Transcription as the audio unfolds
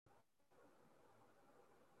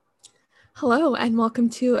Hello, and welcome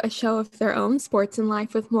to a show of their own, Sports and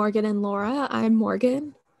Life with Morgan and Laura. I'm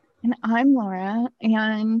Morgan. And I'm Laura,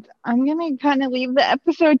 and I'm going to kind of leave the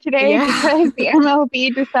episode today Yeah, because the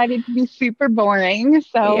MLB decided to be super boring.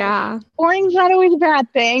 So, yeah, boring's not always a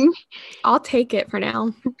bad thing I'll take it for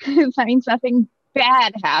now. because that means nothing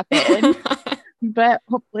bad happened. But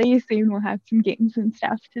hopefully, soon we'll have some games and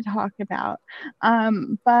stuff to talk about.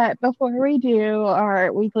 But before we do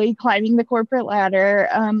our weekly climbing the corporate ladder,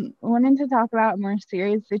 I wanted to talk about a more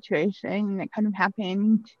serious situation that kind of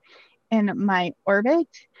happened in my orbit.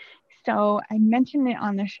 So I mentioned it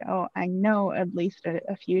on the show, I know at least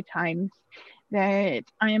a few times, that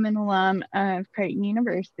I am an alum of Creighton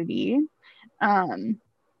University. Um,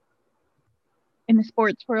 in the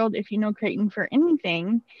sports world, if you know Creighton for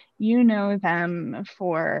anything, you know them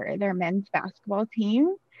for their men's basketball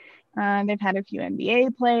team. They've had a few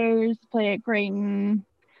NBA players play at Creighton.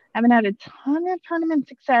 Haven't had a ton of tournament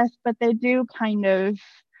success, but they do kind of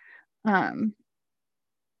um,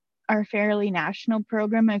 our fairly national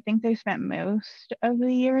program. I think they spent most of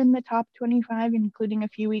the year in the top 25, including a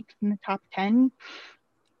few weeks in the top 10.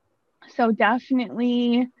 So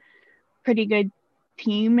definitely pretty good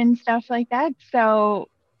team and stuff like that. So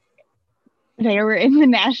they were in the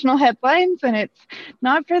national headlines, and it's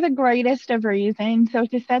not for the greatest of reasons. So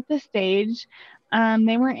to set the stage,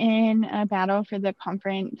 they were in a battle for the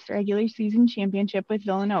conference regular season championship with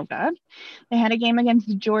Villanova. They had a game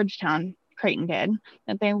against Georgetown, Creighton did,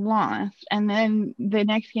 that they lost. And then the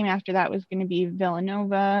next game after that was going to be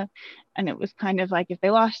Villanova. And it was kind of like if they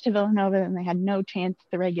lost to Villanova, then they had no chance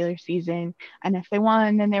the regular season. And if they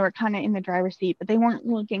won, then they were kind of in the driver's seat, but they weren't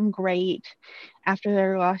looking great after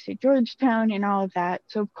their loss at Georgetown and all of that.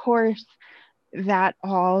 So, of course, that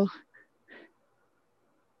all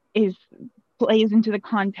is plays into the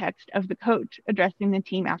context of the coach addressing the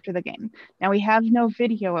team after the game. Now, we have no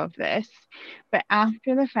video of this, but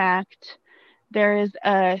after the fact, there is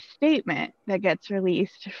a statement that gets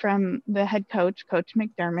released from the head coach, Coach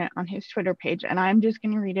McDermott, on his Twitter page, and I'm just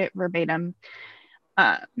going to read it verbatim.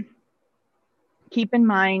 Uh, Keep in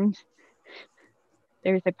mind,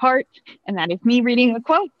 there's a part, and that is me reading a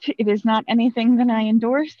quote. It is not anything that I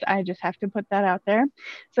endorse. I just have to put that out there.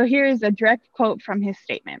 So here is a direct quote from his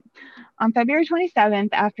statement. On February 27th,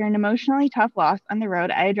 after an emotionally tough loss on the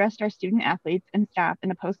road, I addressed our student athletes and staff in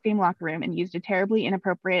the post-game locker room and used a terribly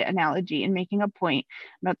inappropriate analogy in making a point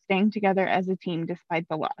about staying together as a team despite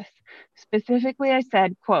the loss. Specifically, I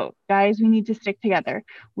said, quote, guys, we need to stick together.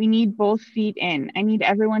 We need both feet in. I need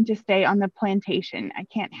everyone to stay on the plantation. I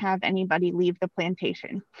can't have anybody leave the plantation.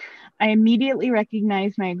 I immediately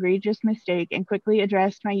recognized my egregious mistake and quickly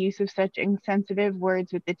addressed my use of such insensitive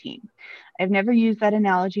words with the team. I've never used that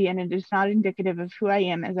analogy, and it is not indicative of who I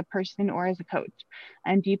am as a person or as a coach.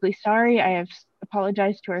 I'm deeply sorry. I have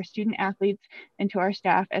apologized to our student athletes and to our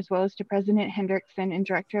staff, as well as to President Hendrickson and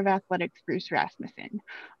Director of Athletics Bruce Rasmussen.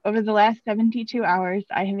 Over the last 72 hours,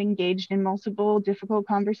 I have engaged in multiple difficult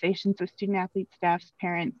conversations with student athletes, staffs,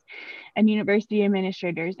 parents, and university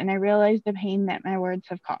administrators, and I realize the pain that my words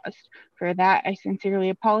have caused. For that, I sincerely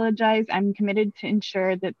apologize. I'm committed to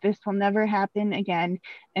ensure that this will never happen again,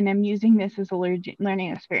 and I'm using this as a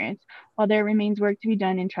learning experience. While there remains work to be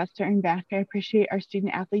done and trust to earn back, I appreciate our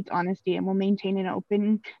student athletes' honesty and will maintain an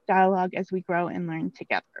open dialogue as we grow and learn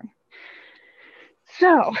together.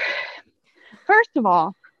 So, first of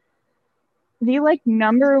all, the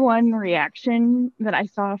number one reaction that I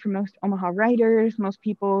saw from most Omaha writers, most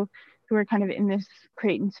people who are kind of in this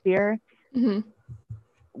Creighton sphere, Mhm.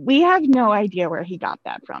 we have no idea where he got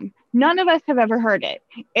that from. None of us have ever heard it.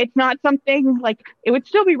 It's not something it would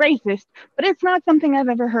still be racist, but it's not something I've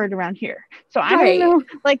ever heard around here. So I don't Right. know,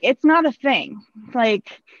 it's not a thing.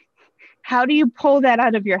 How do you pull that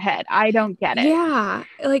out of your head? I don't get it. Yeah.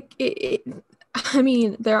 I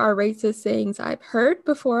mean, there are racist sayings I've heard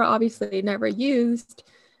before, obviously never used,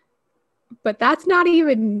 but that's not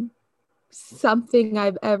even something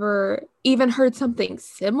I've ever even heard something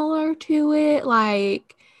similar to it.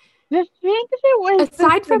 The thing that it was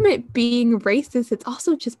Aside from it being racist, it's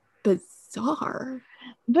also just bizarre.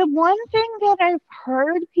 the one thing that I've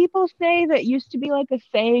heard people say that used to be like a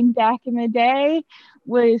saying back in the day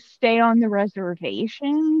was stay on the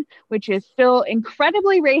reservation, which is still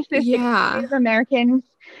incredibly racist against Yeah. Native Americans.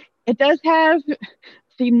 It does have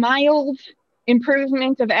the mild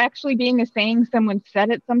improvement of actually being a saying someone said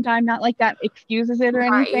it sometime, not like that excuses it or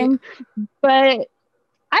Right. anything, but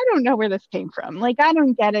I don't know where this came from. I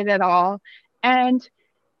don't get it at all. And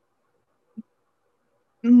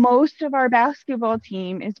most of our basketball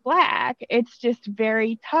team is black. It's just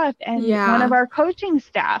very tough. And one of Yeah. our coaching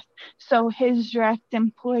staff, so his direct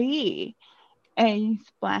employee, is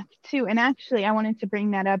Black too. And actually, I wanted to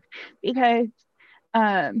bring that up because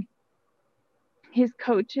his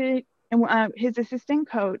coach, his assistant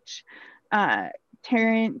coach,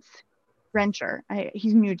 Terrence Rencher,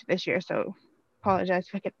 he's new to this year, so apologize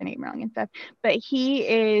if I get the name wrong and stuff, but he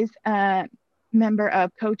is a member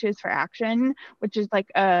of Coaches for Action, which is like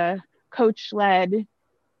a coach-led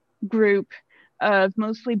group of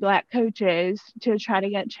mostly Black coaches to try to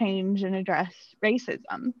get change and address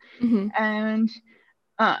racism. Mm-hmm. And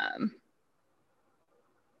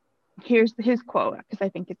here's his quote, because I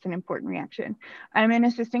think it's an important reaction. I'm an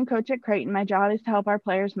assistant coach at Creighton. My job is to help our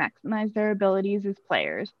players maximize their abilities as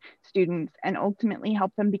players, students, and ultimately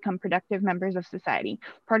help them become productive members of society.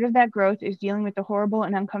 Part of that growth is dealing with the horrible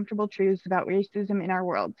and uncomfortable truths about racism in our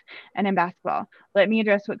world and in basketball. Let me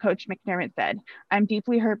address what Coach McDermott said. I'm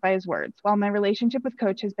deeply hurt by his words. While my relationship with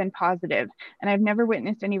Coach has been positive, and I've never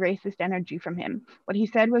witnessed any racist energy from him, what he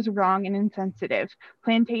said was wrong and insensitive.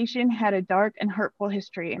 Plantation had a dark and hurtful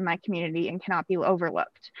history in my community and cannot be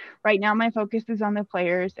overlooked. Right now, my focus is on the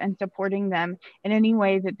players and supporting them in any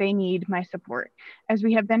way that they need my support. As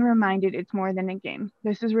we have been reminded, it's more than a game.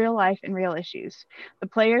 This is real life and real issues. The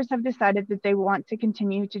players have decided that they want to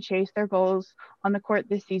continue to chase their goals on the court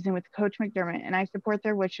this season with Coach McDermott, and I support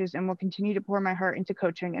their wishes and will continue to pour my heart into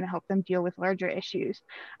coaching and help them deal with larger issues.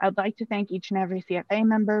 I'd like to thank each and every CFA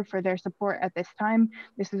member for their support at this time.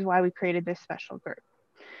 This is why we created this special group.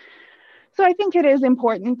 So I think it is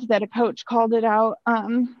important that a coach called it out.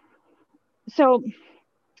 So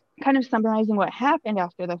kind of summarizing what happened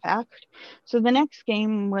after the fact. So the next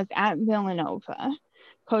game was at Villanova.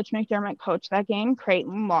 Coach McDermott coached that game.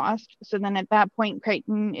 Creighton lost. So then at that point,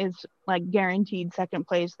 Creighton is like guaranteed second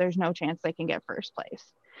place. There's no chance they can get first place.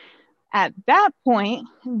 At that point,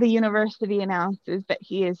 the university announces that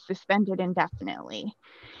he is suspended indefinitely.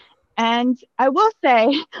 And I will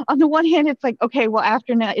say, on the one hand, it's like, okay, well,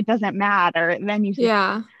 after it doesn't matter. Then you,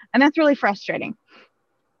 yeah, and that's really frustrating.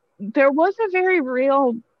 There was a very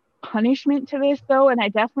real punishment to this, though, and I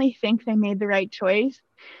definitely think they made the right choice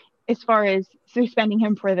as far as suspending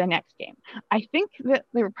him for the next game. I think that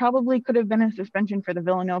there probably could have been a suspension for the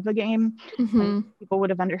Villanova game. mm-hmm. People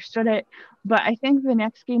would have understood it. But I think the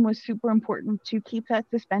next game was super important to keep that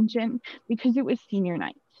suspension because it was senior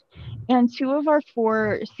night. And 2 of our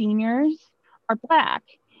 4 seniors are Black.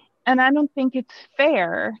 And I don't think it's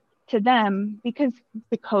fair to them because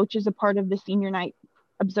the coach is a part of the senior night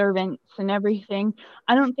observance and everything.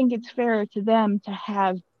 I don't think it's fair to them to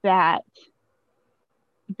have that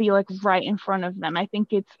be like right in front of them. I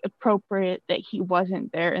think it's appropriate that he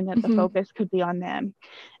wasn't there and that Mm-hmm. the focus could be on them.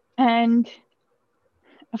 And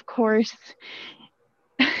of course,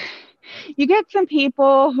 you get some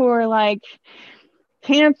people who are like,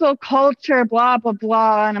 cancel culture, blah, blah,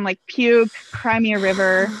 blah. And I'm like, puke, cry me a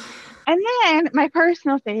river. And then my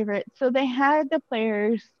personal favorite. So they had the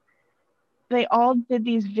players, they all did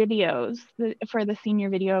these videos for the senior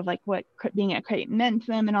video of like what being at Creighton meant to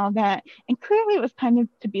them and all that. And clearly it was kind of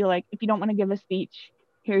to be like, if you don't want to give a speech,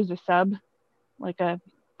 here's a sub, like a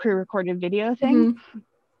pre-recorded video thing. Mm-hmm.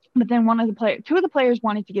 But then 2 of the players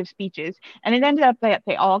wanted to give speeches, and it ended up that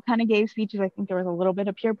they all kind of gave speeches. I think there was a little bit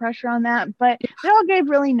of peer pressure on that, but they all gave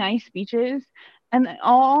really nice speeches, and they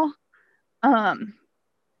all, Denzel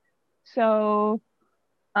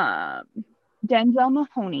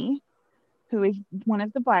Mahoney, who is one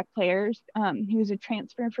of the Black players, he was a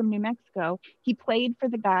transfer from New Mexico. He played for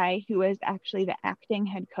the guy who was actually the acting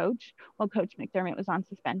head coach while Coach McDermott was on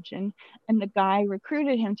suspension. And the guy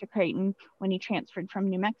recruited him to Creighton when he transferred from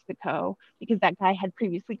New Mexico because that guy had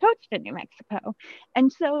previously coached in New Mexico.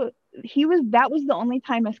 And so that was the only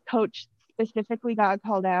time a coach specifically got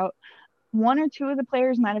called out. 1 or 2 of the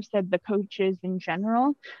players might have said the coaches in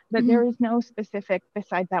general, but mm-hmm. there was no specific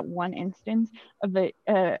besides that one instance of a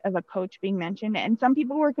coach being mentioned. And some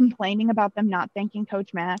people were complaining about them not thanking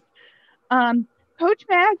Coach Mack. Coach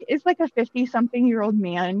Mack is like a 50-something-year-old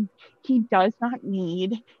man. He does not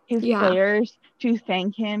need his players to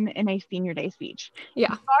thank him in a senior day speech.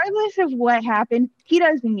 Yeah. Regardless of what happened, he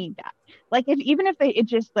doesn't need that. Like even if it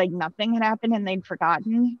just like nothing had happened and they'd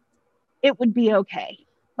forgotten, it would be okay.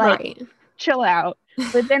 Like, right. Chill out.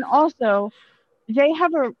 But then also they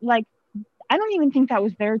have I don't even think that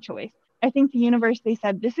was their choice. I think the university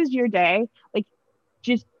said, this is your day. Like,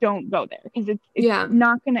 just don't go there because it's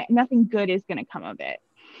nothing good is going to come of it.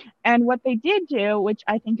 And what they did do, which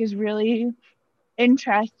I think is really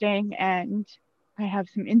interesting, and I have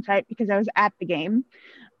some insight because I was at the game.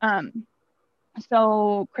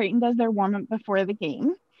 So Creighton does their warm-up before the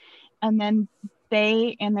game, and then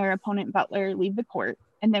they and their opponent Butler leave the court.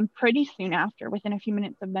 And then pretty soon after, within a few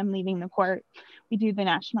minutes of them leaving the court, we do the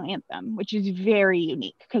national anthem, which is very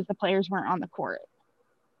unique because the players weren't on the court,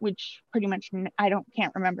 which pretty much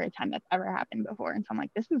can't remember a time that's ever happened before. And so I'm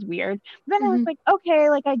like, this is weird. But then I was like, okay,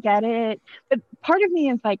 like I get it. But part of me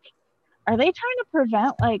is like, are they trying to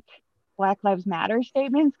prevent like Black Lives Matter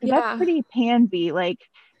statements? Because that's pretty pansy. Like,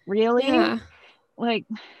 really? Yeah. Like,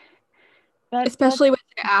 especially with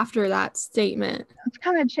after that statement. It's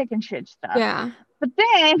kind of chicken shit stuff. Yeah. But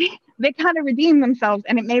then they kind of redeemed themselves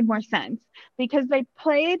and it made more sense because they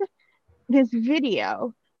played this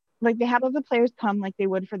video. Like they had all the players come like they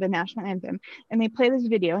would for the national anthem, and they play this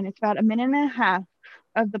video, and it's about a minute and a half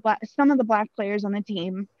of some of the Black players on the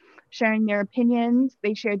team sharing their opinions.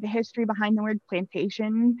 They shared the history behind the word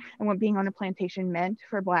plantation and what being on a plantation meant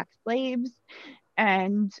for Black slaves.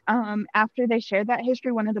 And after they shared that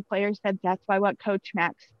history, one of the players said, "That's why what Coach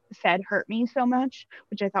Max said hurt me so much,"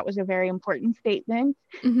 which I thought was a very important statement.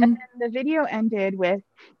 And then the video ended with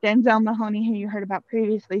Denzel Mahoney, who you heard about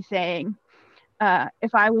previously, saying,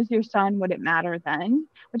 if I was your son, would it matter then?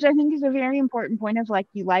 Which I think is a very important point of like,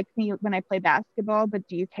 you like me when I play basketball, but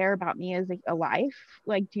do you care about me as a life?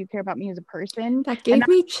 Like, do you care about me as a person? That gave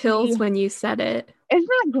me chills when you said it. Isn't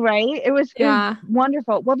that great? It was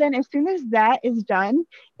wonderful. Well, then as soon as that is done,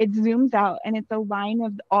 it zooms out and it's a line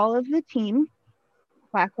of all of the team,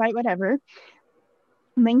 Black, white, whatever,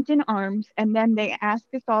 linked in arms, and then they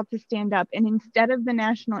asked us all to stand up. And instead of the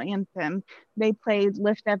national anthem, they played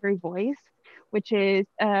Lift Every Voice, which is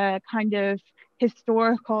a kind of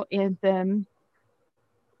historical anthem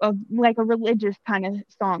of like a religious kind of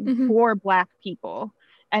song for Black people.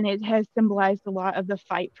 And it has symbolized a lot of the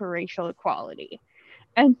fight for racial equality.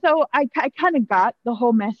 And so I kind of got the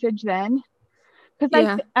whole message then.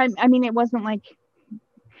 Because I mean, it wasn't like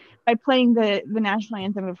by playing the national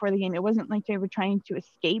anthem before the game, it wasn't like they were trying to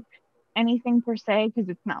escape anything per se, because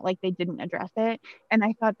it's not like they didn't address it. And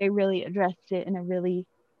I thought they really addressed it in a really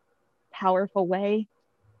powerful way.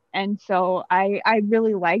 And so I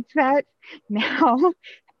really liked that. Now,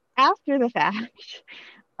 after the fact,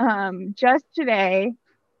 just today,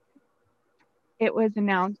 it was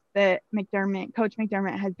announced that Coach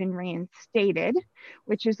McDermott has been reinstated,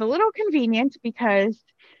 which is a little convenient because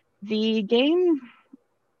the game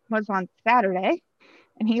was on Saturday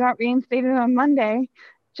and he got reinstated on Monday,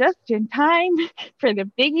 just in time for the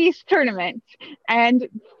Big East tournament. And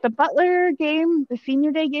the Butler game, the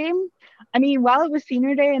senior day game, I mean, while it was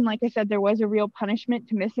senior day, and like I said, there was a real punishment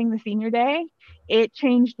to missing the senior day, it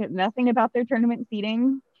changed nothing about their tournament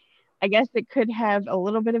seating. I guess it could have a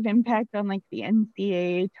little bit of impact on like the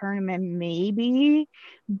NCAA tournament, maybe,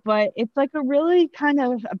 but it's like a really kind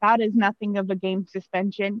of about as nothing of a game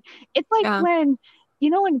suspension. It's like when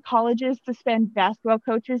colleges suspend basketball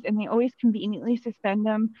coaches and they always conveniently suspend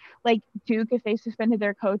them. Like Duke, if they suspended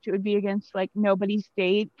their coach, it would be against like Nobody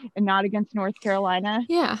State and not against North Carolina.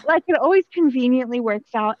 Yeah. Like it always conveniently works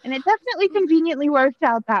out, and it definitely conveniently worked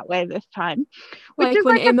out that way this time. Like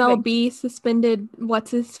when MLB suspended what's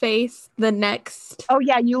his face the next. Oh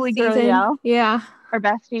yeah, Yuli Gurriel. Yeah. Our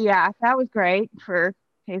bestie. Yeah, that was great for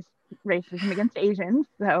his racism against Asians.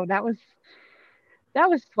 So that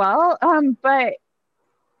was swell. But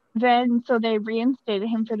then, so they reinstated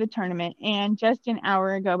him for the tournament. And just an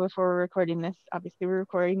hour ago before we're recording this, obviously we're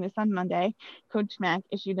recording this on Monday, Coach Mack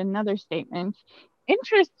issued another statement.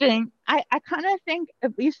 Interesting. I kind of think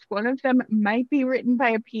at least one of them might be written by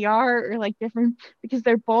a PR or like different, because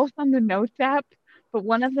they're both on the Notes app. But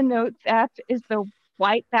one of the Notes apps is the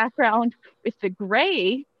white background with the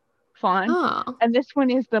gray font, and this one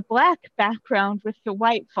is the black background with the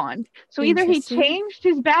white font. So either he changed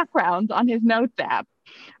his background on his Notes app,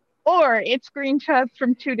 or it's screenshots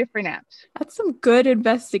from two different apps. That's some good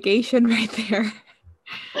investigation right there.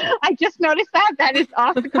 I just noticed that. That is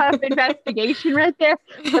off-the-cuff investigation right there.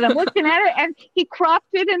 But I'm looking at it, and he cropped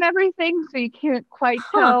it and everything, so you can't quite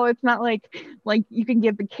tell. It's not like you can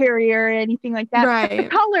give the carrier or anything like that. Right. But the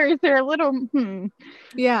colors are a little,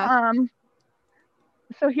 Yeah.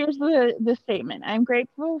 So here's the statement. I'm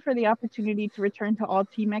grateful for the opportunity to return to all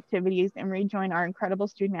team activities and rejoin our incredible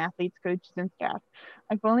student athletes, coaches, and staff.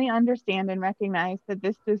 I fully understand and recognize that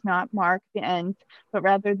this does not mark the end, but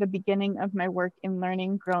rather the beginning of my work in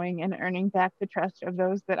learning, growing, and earning back the trust of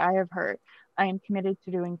those that I have hurt. I am committed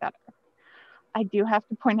to doing better. I do have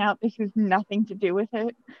to point out this has nothing to do with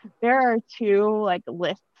it. There are two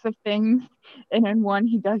lists of things, and in one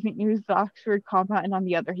he doesn't use the Oxford comma, and on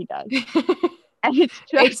the other he does. And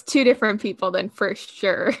it's two different people then, for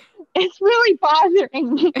sure. It's really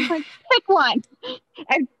bothering me. Like, pick one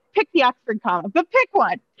and pick the Oxford comma, but pick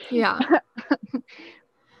one. Yeah.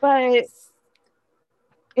 But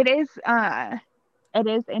it is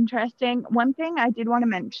interesting. One thing I did want to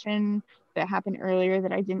mention that happened earlier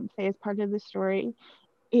that I didn't say as part of the story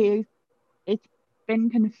is it's been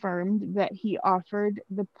confirmed that he offered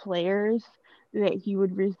the players that he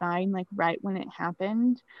would resign like right when it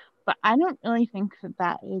happened. But I don't really think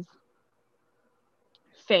that is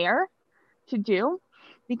fair to do,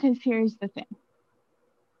 because here's the thing.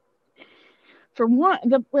 For one,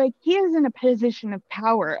 he is in a position of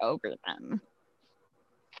power over them.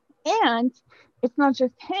 And it's not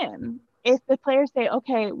just him. If the players say,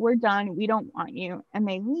 okay, we're done, we don't want you, and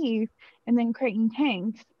they leave, and then Creighton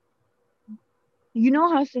tanks, you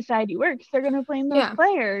know how society works. They're going to blame those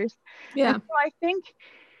players. Yeah. And so I think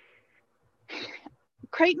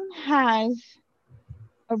Creighton has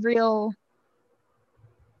a real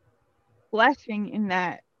blessing in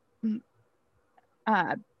that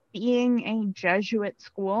being a Jesuit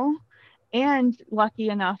school, and lucky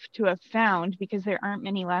enough to have found, because there aren't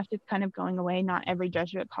many left, it's kind of going away. Not every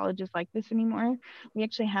Jesuit college is like this anymore. We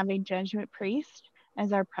actually have a Jesuit priest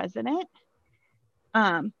as our president,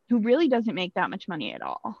 who really doesn't make that much money at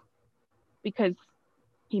all, because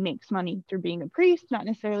he makes money through being a priest, not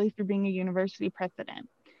necessarily through being a university president.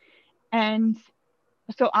 And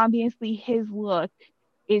so obviously his look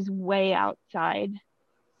is way outside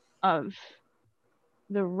of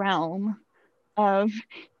the realm of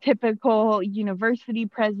typical university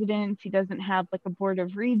presidents. He doesn't have like a board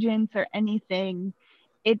of regents or anything.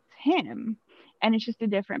 It's him. And it's just a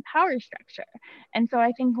different power structure. And so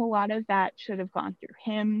I think a lot of that should have gone through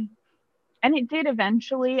him. And it did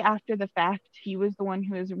eventually. After the fact, he was the one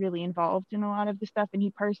who was really involved in a lot of the stuff, and he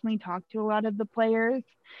personally talked to a lot of the players.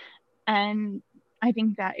 And I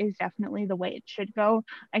think that is definitely the way it should go.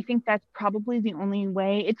 I think that's probably the only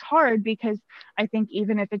way. It's hard because I think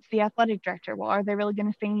even if it's the athletic director, well, are they really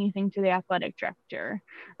going to say anything to the athletic director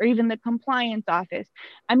or even the compliance office?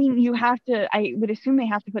 I mean, I would assume they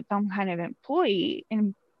have to put some kind of employee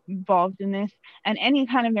involved in this, and any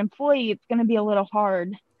kind of employee, it's going to be a little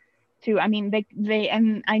hard to, I mean,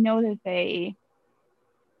 and I know that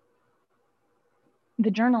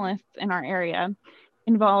the journalists in our area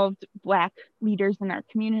involved Black leaders in our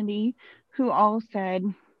community who all said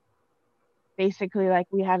basically like,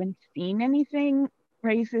 we haven't seen anything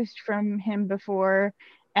racist from him before,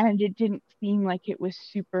 and it didn't seem like it was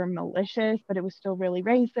super malicious, but it was still really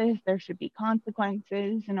racist. There should be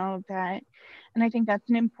consequences and all of that. And I think that's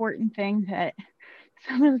an important thing that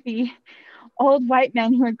some of the old white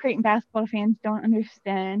men who are Creighton basketball fans don't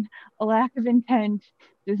understand. A lack of intent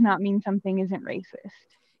does not mean something isn't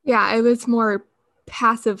racist. Yeah, it was more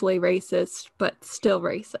passively racist, but still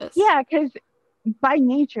racist. Yeah, because by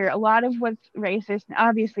nature, a lot of what's racist,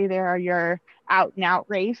 obviously there are your out and out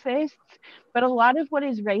racists, but a lot of what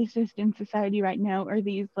is racist in society right now are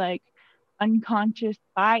these like unconscious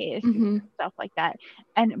bias and stuff like that.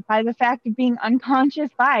 And by the fact of being unconscious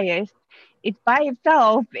bias, it's by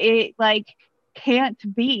itself, it like can't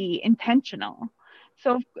be intentional.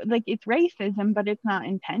 So like it's racism, but it's not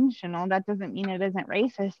intentional. That doesn't mean it isn't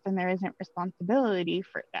racist, and there isn't responsibility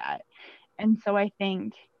for that. And so I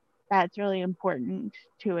think that's really important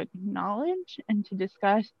to acknowledge and to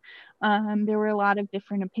discuss. There were a lot of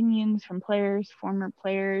different opinions from players, former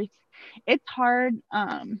players. It's hard.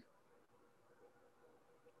 I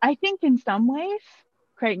think in some ways,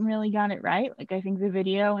 Creighton really got it right. Like I think the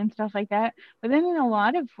video and stuff like that. But then in a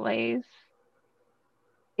lot of ways,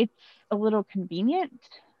 it's a little convenient.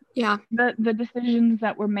 Yeah. The decisions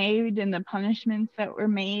that were made and the punishments that were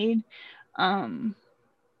made.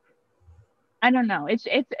 I don't know. It's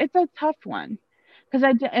a tough one, because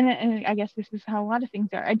and I guess this is how a lot of things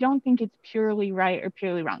are. I don't think it's purely right or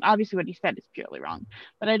purely wrong. Obviously, what he said is purely wrong,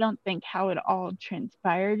 but I don't think how it all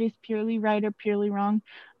transpired is purely right or purely wrong.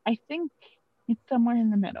 I think it's somewhere in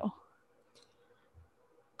the middle.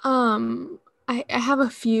 I have a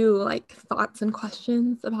few like thoughts and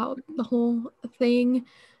questions about the whole thing.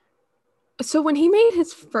 So when he made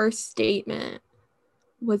his first statement,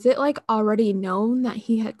 was it like already known that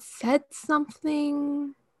he had said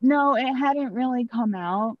something? No, it hadn't really come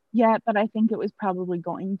out yet, but I think it was probably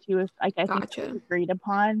going to, if like I think it was agreed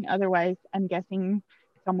upon. Otherwise, I'm guessing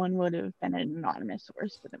someone would have been an anonymous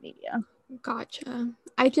source to the media. Gotcha.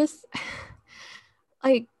 I just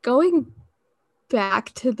like going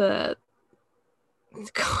back to the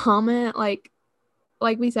comment, like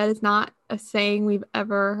we said, it's not a saying we've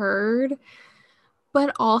ever heard,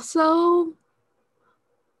 but also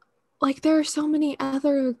like there are so many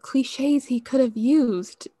other cliches he could have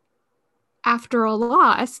used after a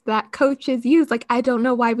loss that coaches use. Like I don't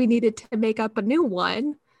know why we needed to make up a new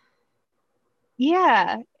one.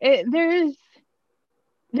 Yeah, there's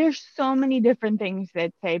so many different things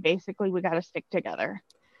that say basically we got to stick together.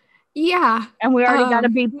 Yeah. And we already got to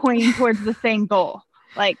be pointing towards the same goal.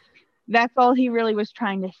 Like, that's all he really was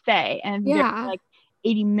trying to say. And there's Yeah. like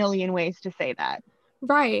 80 million ways to say that.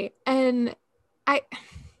 Right. And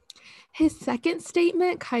his second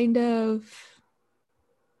statement kind of,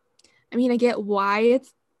 I mean, I get why it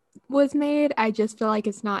was made. I just feel like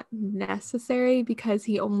it's not necessary because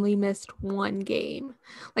he only missed one game.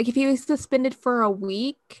 Like if he was suspended for a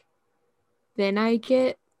week, then I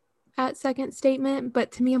get that second statement.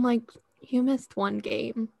 But to me, I'm like, you missed one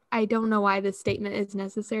game. I don't know why this statement is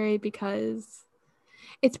necessary because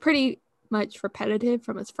it's pretty much repetitive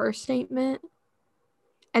from his first statement.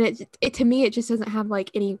 And it to me, it just doesn't have like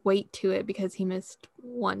any weight to it because he missed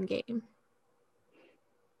one game.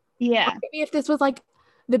 Yeah. Or maybe if this was like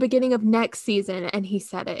the beginning of next season and he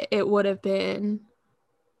said it, it would have been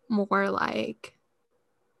more like,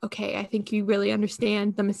 okay, I think you really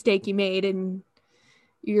understand the mistake you made and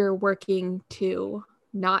you're working to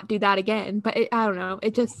not do that again. But I don't know.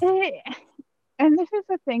 It just. And this is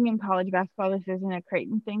a thing in college basketball. This isn't a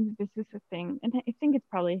Creighton thing. This is a thing. And I think it's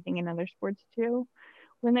probably a thing in other sports too.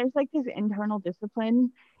 When there's like this internal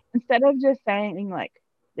discipline, instead of just saying like,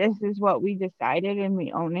 this is what we decided and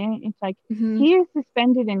we own it, it's like, he is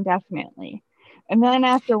suspended indefinitely. And then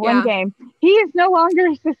after one game, he is no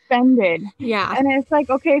longer suspended. Yeah. And it's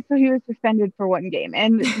like, okay, so he was suspended for one game.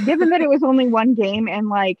 And given that it was only one game and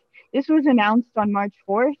like this was announced on March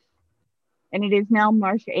 4th and it is now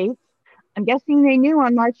March 8th, I'm guessing they knew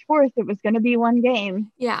on March 4th it was going to be one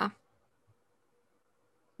game. Yeah.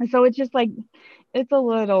 And so it's just like, it's a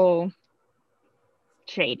little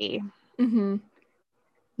shady. Mm-hmm.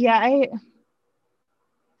 Yeah,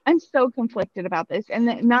 I'm so conflicted about this,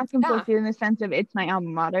 and not conflicted in the sense of it's my alma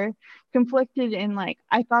mater. Conflicted in like,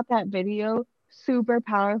 I thought that video super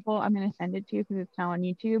powerful. I'm gonna send it to you because it's now on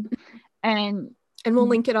YouTube, and we'll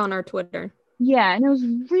link it on our Twitter. Yeah, and it was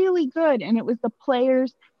really good, and it was the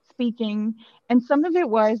players speaking, and some of it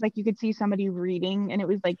was like you could see somebody reading, and it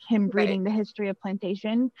was like him reading the history of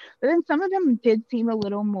plantation. But then some of them did seem a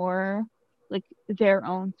little more like their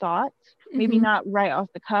own thoughts, maybe not right off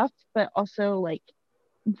the cuff, but also like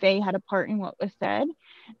they had a part in what was said.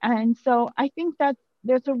 And so I think that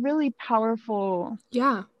there's a really powerful,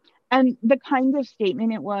 and the kind of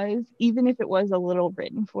statement it was, even if it was a little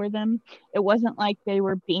written for them, it wasn't like they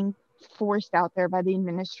were being forced out there by the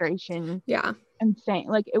administration and saying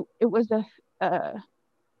like it was a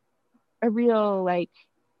real like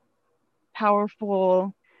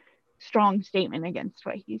powerful strong statement against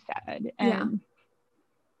what he said. And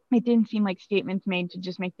it didn't seem like statements made to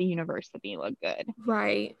just make the university look good.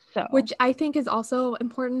 Right. So, which I think is also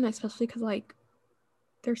important, especially because like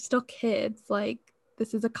they're still kids. Like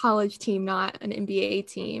this is a college team, not an NBA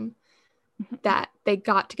team, that they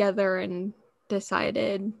got together and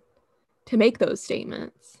decided to make those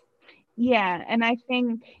statements. Yeah, and I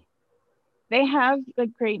think they have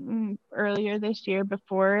like Creighton earlier this year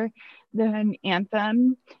before the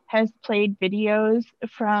anthem has played videos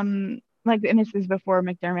from like, and this is before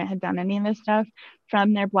McDermott had done any of this stuff,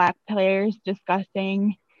 from their Black players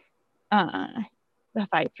discussing the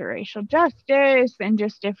fight for racial justice and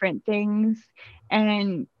just different things.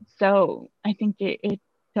 And so I think it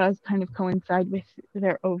does kind of coincide with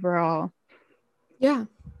their overall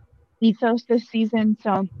ethos this season.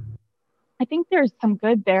 So I think there's some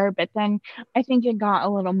good there, but then I think it got a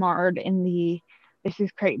little marred in the, this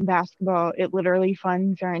is Creighton basketball. It literally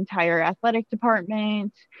funds our entire athletic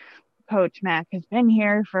department. Coach Mack has been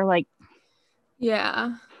here for like,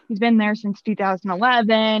 he's been there since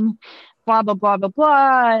 2011, blah, blah, blah, blah,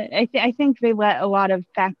 blah. I think they let a lot of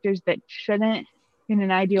factors that shouldn't, in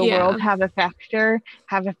an ideal world, have a factor.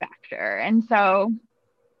 And so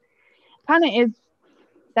kind of is,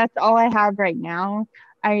 that's all I have right now.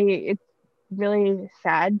 It's really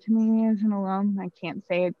sad to me as an alum. I can't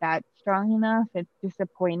say it that strong enough. It's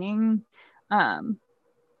disappointing.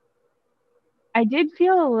 I did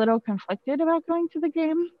feel a little conflicted about going to the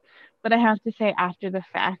game, but I have to say after the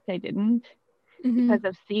fact I didn't, because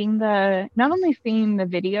of seeing not only seeing the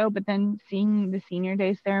video, but then seeing the senior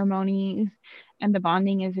day ceremonies and the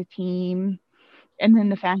bonding as a team, and then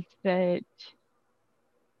the fact that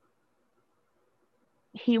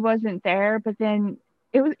he wasn't there. But then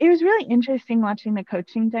it was really interesting watching the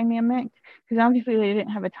coaching dynamic, because obviously they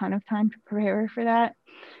didn't have a ton of time to prepare for that.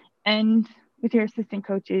 And with your assistant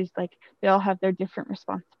coaches, like they all have their different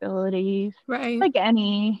responsibilities, like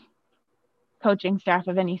any coaching staff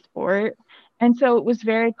of any sport. And so it was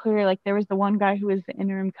very clear, like there was the one guy who was the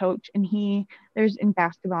interim coach, and there's in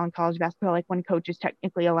basketball and college basketball, like one coach is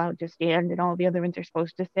technically allowed to stand and all the other ones are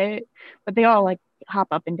supposed to sit, but they all like hop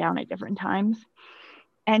up and down at different times.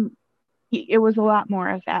 And it was a lot more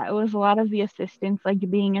of that. It was a lot of the assistants like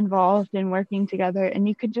being involved and working together, and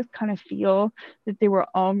you could just kind of feel that they were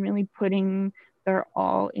all really putting their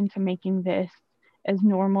all into making this as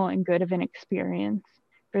normal and good of an experience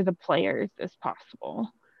for the players as possible.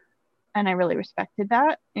 And I really respected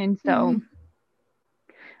that. And so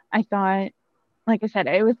I thought, like I said,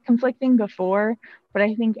 it was conflicting before, but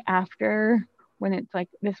I think after, when it's like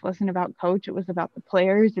this wasn't about coach, it was about the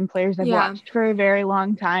players and players I've watched for a very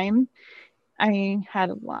long time, I had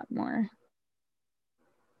a lot more.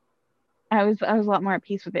 I was a lot more at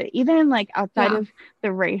peace with it. Even like outside of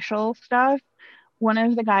the racial stuff, one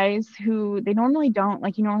of the guys who they normally don't,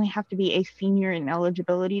 like, you normally have to be a senior in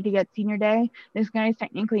eligibility to get senior day. This guy is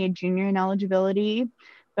technically a junior in eligibility,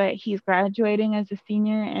 but he's graduating as a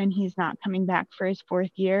senior and he's not coming back for his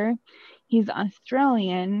 4th year. He's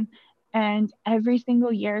Australian, and every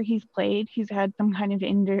single year he's played, he's had some kind of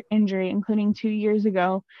injury, including 2 years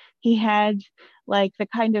ago. He had like the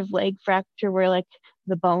kind of leg fracture where like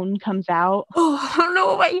the bone comes out. Oh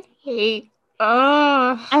no, I hate.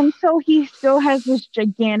 And so he still has this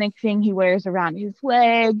gigantic thing he wears around his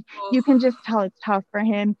leg. You can just tell it's tough for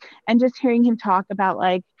him. And just hearing him talk about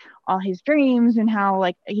like all his dreams and how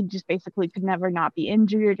like he just basically could never not be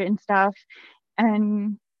injured and stuff.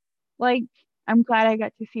 And like, I'm glad I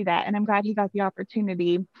got to see that. And I'm glad he got the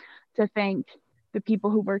opportunity to thank the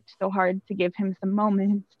people who worked so hard to give him some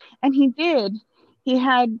moments. And he did. He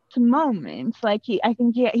had some moments. Like I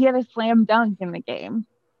think he had a slam dunk in the game.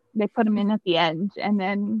 They put him in at the end, and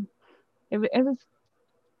then it was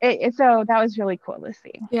so that was really cool to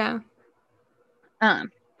see. Yeah.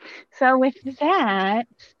 So with that,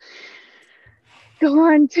 go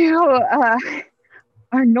on to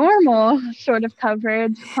our normal sort of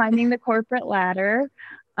coverage, climbing the corporate ladder.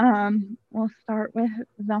 We'll start with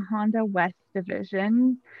the Honda West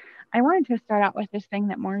division. I wanted to start out with this thing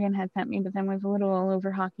that Morgan had sent me, but then was a little all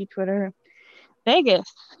over hockey Twitter.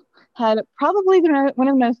 Vegas had probably one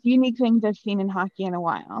of the most unique things I've seen in hockey in a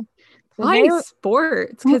while. So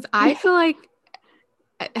sports, because I feel like,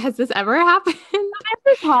 has this ever happened? It's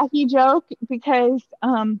this hockey joke because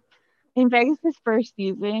in Vegas's first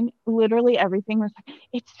season, literally everything was like,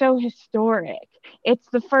 it's so historic. It's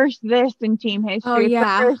the first this in team history. Oh, yeah.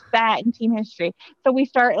 It's the first that in team history. So we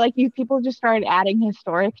start like people just started adding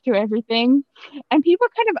historic to everything. And people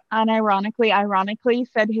kind of ironically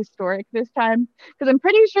said historic this time, because I'm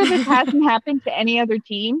pretty sure this hasn't happened to any other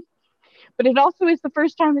team. But it also is the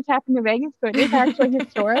first time it's happened to Vegas, so it is actually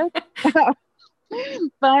historic.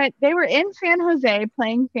 But they were in San Jose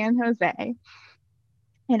playing San Jose.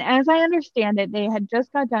 And as I understand it, they had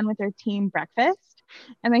just got done with their team breakfast,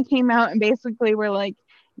 and they came out and basically were like,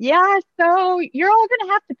 yeah, so you're all going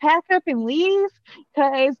to have to pack up and leave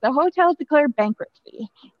because the hotel declared bankruptcy.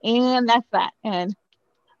 And that's that. And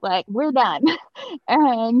like, we're done.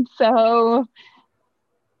 And so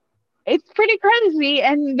it's pretty crazy.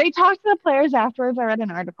 And they talked to the players afterwards. I read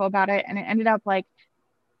an article about it, and it ended up like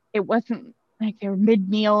it wasn't like they were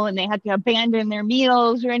mid-meal and they had to abandon their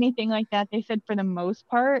meals or anything like that. They said for the most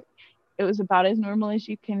part, it was about as normal as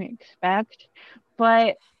you can expect.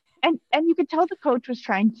 But, and you could tell the coach was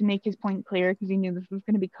trying to make his point clear because he knew this was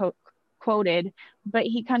going to be quoted, but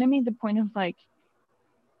he kind of made the point of like,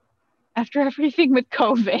 after everything with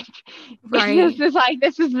COVID, right?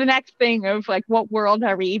 this is the next thing of like, what world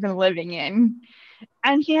are we even living in?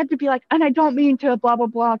 And he had to be like, and I don't mean to blah, blah,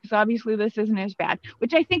 blah, because obviously this isn't as bad,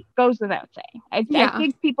 which I think goes without saying. I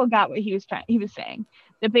think people got what he was saying,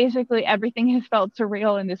 that basically everything has felt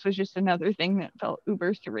surreal, and this was just another thing that felt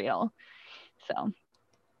uber surreal. So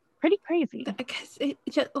pretty crazy. Because it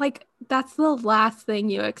just like, that's the last thing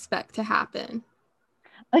you expect to happen.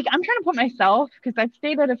 Like, I'm trying to put myself, because I've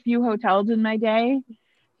stayed at a few hotels in my day.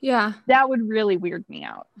 Yeah. That would really weird me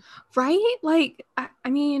out. Right? Like, I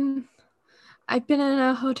mean, I've been in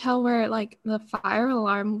a hotel where like the fire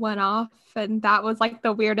alarm went off, and that was like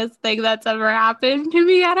the weirdest thing that's ever happened to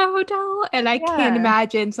me at a hotel. And I can't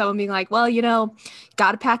imagine someone being like, well,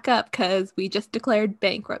 got to pack up because we just declared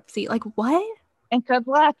bankruptcy. Like, what? And good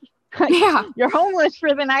luck. Yeah. You're homeless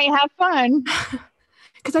for the night. Have fun.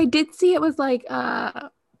 Because I did see it was like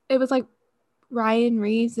Ryan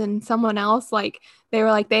Reeves and someone else, like they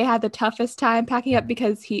were like they had the toughest time packing up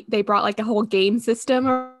because they brought like a whole game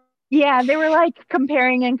system. Yeah, they were like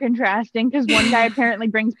comparing and contrasting because one guy apparently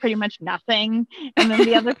brings pretty much nothing, and then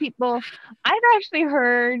the other people, I've actually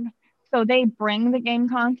heard, so they bring the game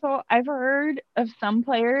console. I've heard of some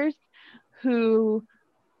players who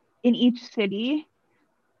in each city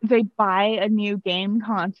they buy a new game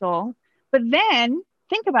console, but then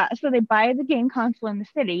think about it. So they buy the game console in the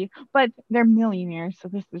city, but they're millionaires, so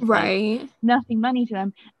this is like Right. nothing money to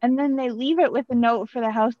them. And then they leave it with a note for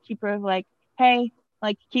the housekeeper of like, hey,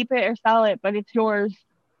 like keep it or sell it, but it's yours.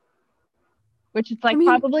 Which is I like mean,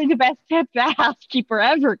 probably the best tip that housekeeper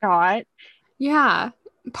ever got. yeah.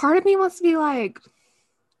 Part of me wants to be like,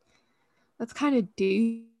 that's kind of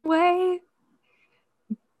do way.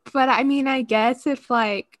 But I mean, I guess if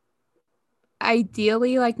like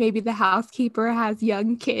ideally, like maybe the housekeeper has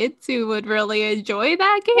young kids who would really enjoy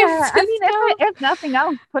that game Yeah, I mean, system. if nothing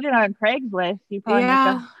else, put it on Craigslist. You probably make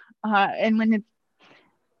a, Yeah. and when it's,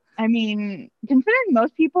 I mean, considering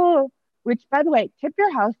most people, which by the way, tip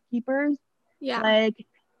your housekeepers, Yeah. like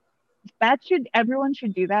everyone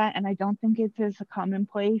should do that. And I don't think it's as a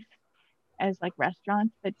commonplace as like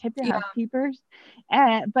restaurants, but tip your Yeah. housekeepers.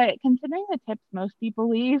 But considering the tips most people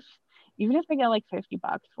leave, even if they get like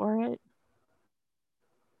 $50 for it,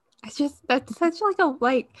 It's just that's such like a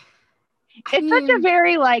like I it's such a mean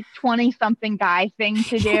very like 20 something guy thing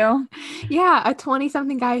to do. yeah, a 20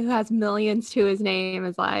 something guy who has millions to his name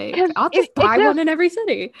is like, Because I'll it, just it buy one just, in every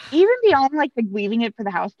city. even beyond like the leaving it for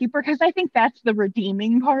the housekeeper, because I think that's the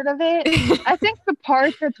redeeming part of it. I think the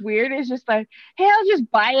part that's weird is just like, hey, I'll just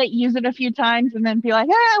buy it, use it a few times, and then be like,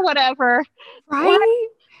 whatever. What? Right?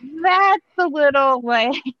 That's a little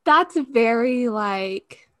like, That's very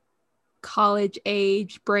like college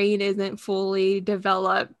age, brain isn't fully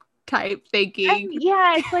developed type and thinking.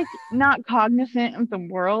 yeah, it's like not cognizant of the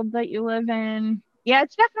world that you live in. Yeah,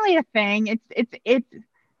 it's definitely a thing.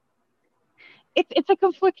 It's a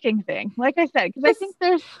conflicting thing, like I said, because I think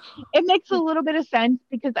it makes a little bit of sense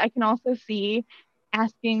because I can also see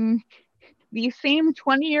asking these same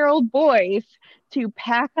 20-year-old boys to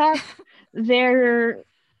pack up their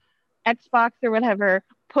Xbox or whatever,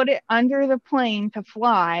 put it under the plane to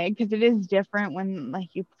fly because it is different when like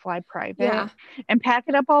you fly private, Yeah. and pack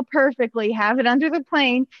it up all perfectly, have it under the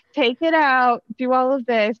plane, take it out, do all of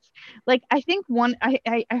this. Like I think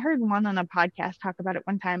I heard one on a podcast talk about it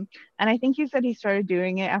one time, and I think he said he started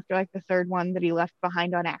doing it after like the third one that he left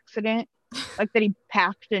behind on accident, like that he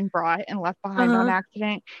packed and brought and left behind on Uh-huh.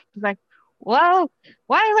 accident. He's like, well,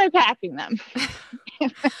 why am I packing them?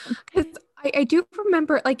 Because I do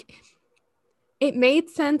remember like it made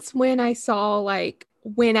sense when I saw like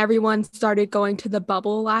when everyone started going to the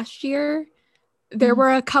bubble last year. There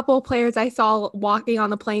were a couple players I saw walking on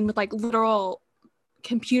the plane with like literal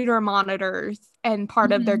computer monitors and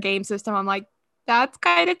part of their Mhm. game system. I'm like, that's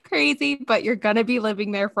kind of crazy, but you're gonna be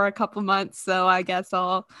living there for a couple months, so I guess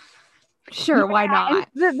I'll Yeah, sure, why and not?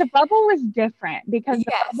 the bubble was different because the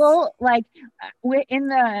Yes. bubble, like, in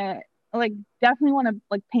the like, definitely want to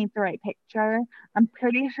like paint the right picture. I'm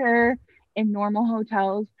pretty sure in normal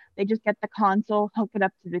hotels they just get the console, hook it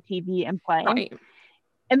up to the TV, and play. Right.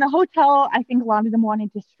 In the hotel, I think a lot of them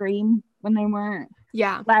wanted to stream when they weren't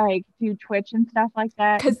Yeah. like do Twitch and stuff like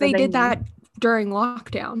that, and Because so they did that during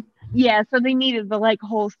lockdown. so they needed the like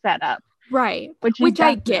whole setup, Right. which is Which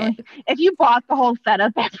I get. definitely, if you bought the whole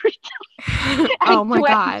setup every at Oh my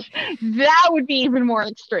God. Twitch, that would be even more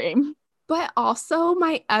extreme. But also,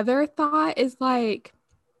 my other thought is like,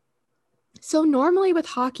 so normally with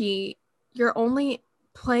hockey, you're only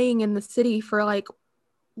playing in the city for like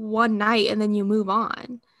one night and then you move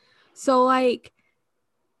on. So, like,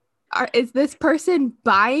 is this person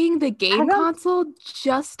buying the I game don't. console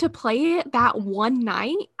just to play it that one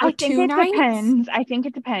night or I think two it nights? depends. I think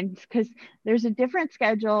it depends because there's a different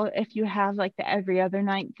schedule if you have like the every other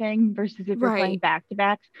night thing versus if you're playing Right. back to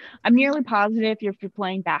backs. I'm nearly positive if you're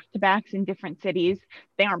playing back to backs in different cities,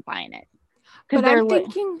 they aren't buying it because But I'm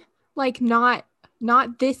thinking like not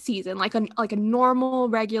this season, like a normal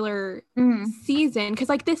regular mm, season. Cause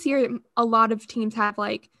like this year, a lot of teams have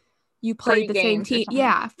like you played 3 the same games or team. something.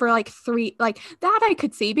 Yeah, for like three, like that I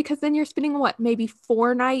could see because then you're spending what, maybe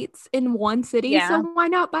 4 nights in one city. Yeah. So why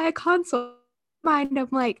not buy a console? Mind, I'm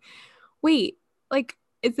like, wait, like,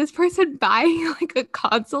 is this person buying like a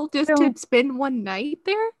console just to So spend one night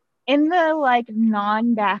there? in the like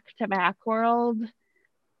non back to back world,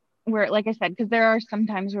 where like I said, because there are some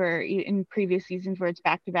times where in previous seasons where it's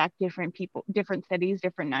back to back, different people, different cities,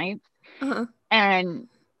 different nights, Uh-huh. and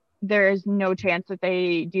there's no chance that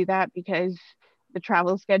they do that because the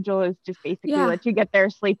travel schedule is just basically Yeah, let you get there,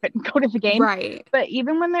 sleep it, and go to the game. right. But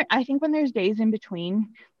even when I think when there's days in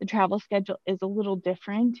between, the travel schedule is a little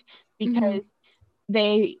different Mm-hmm. because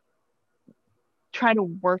they try to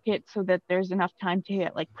work it so that there's enough time to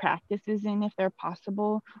get like practices in if they're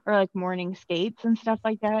possible, or like morning skates and stuff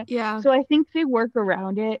like that. Yeah. So I think they work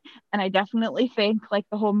around it. And I definitely think like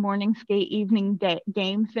the whole morning skate evening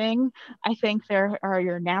game thing, I think there are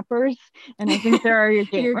your nappers, and I think there are your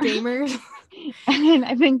gamers. Your gamers. And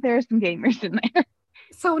I think there are some gamers in there.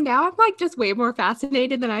 So now I'm like just way more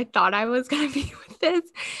fascinated than I thought I was going to be with this,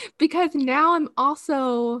 because now I'm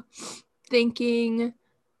also thinking,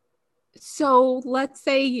 so let's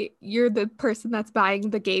say you're the person that's buying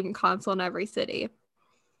the game console in every city.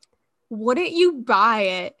 Wouldn't you buy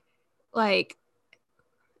it like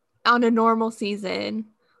on a normal season?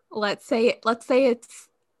 Let's say it's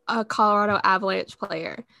a Colorado Avalanche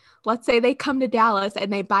player. Let's say they come to Dallas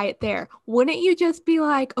and they buy it there. Wouldn't you just be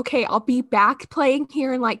like, okay, I'll be back playing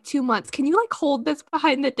here in like 2 months. Can you like hold this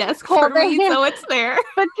behind the desk for me so it's there?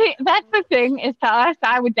 But that's the thing, is to us,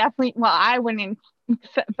 I would definitely, well, I wouldn't,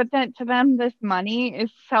 but then to them, this money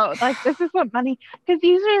is so, like, this is what money, because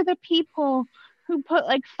these are the people who put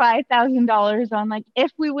like $5,000 on, like,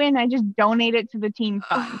 if we win, I just donate it to the team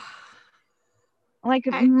fund. Like,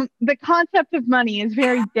 the concept of money is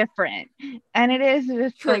very different. And it is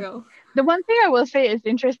just true. Like, the one thing I will say is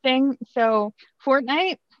interesting. So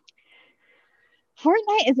Fortnite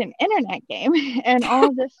is an internet game, and all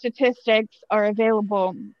of the statistics are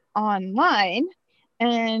available online.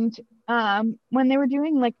 And when they were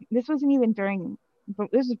doing, like, this wasn't even during,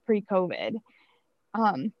 but this was pre-COVID.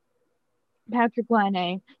 Patrick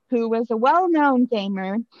Laine, who was a well-known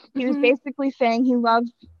gamer, he was basically saying he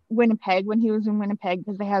loved Winnipeg when he was in Winnipeg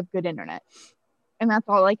because they have good internet, and that's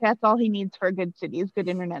all he needs for a good city is good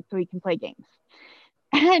internet so he can play games.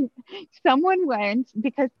 And someone went,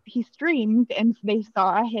 because he streamed, and they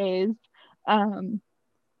saw his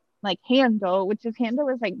like handle, which his handle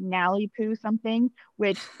is like Nally Poo something,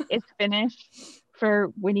 which is Finnish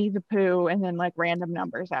for Winnie the Pooh, and then like random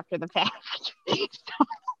numbers after the fact. So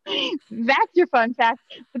that's your fun fact.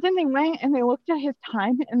 But then they went and they looked at his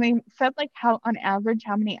time, and they said like how on average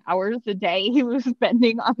how many hours a day he was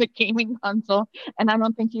spending on the gaming console, and I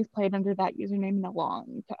don't think he's played under that username in a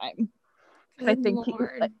long time. I think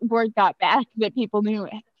word got back that people knew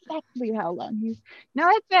exactly how long he's. Now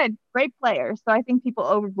that said, great player, so I think people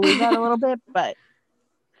overbelieve that a little bit. But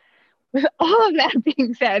with all of that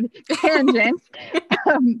being said, tangent.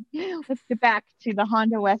 Let's get back to the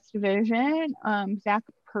Honda West Division. Zach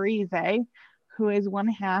Parise, who is one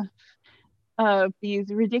half of these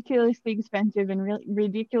ridiculously expensive and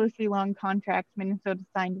ridiculously long contracts Minnesota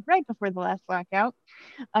signed right before the last lockout,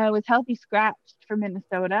 was healthy scratched for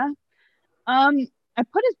Minnesota. I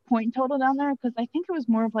put his point total down there because I think it was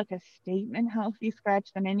more of like a statement healthy scratch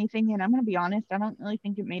than anything. And I'm going to be honest, I don't really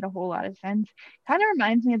think it made a whole lot of sense. Kind of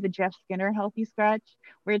reminds me of the Jeff Skinner healthy scratch,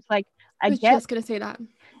 where it's like, I was just going to say that.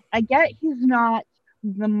 I get he's not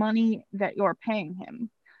the money that you're paying him,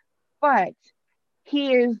 but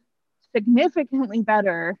he is significantly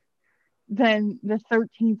better than the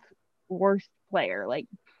 13th worst player. Like,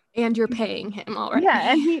 and you're paying him already.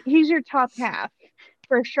 Yeah, and he's your top half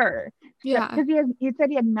for sure. Yeah, because he said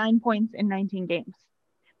he had 9 points in 19 games.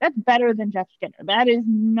 That's better than Jeff Skinner. That is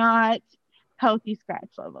not healthy scratch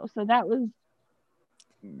level. So that was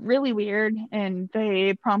really weird, and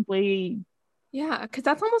they promptly. Yeah, because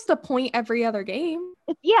that's almost a point every other game.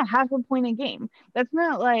 Half a point a game. That's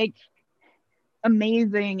not like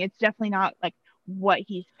amazing. It's definitely not like what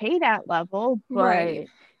he's paid at level, but right.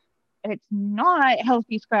 It's not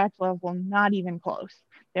healthy scratch level, not even close.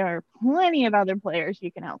 There are plenty of other players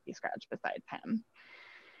you can healthy scratch besides him.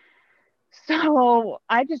 So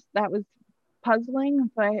that was puzzling,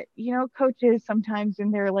 but coaches sometimes in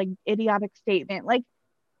their like idiotic statement, like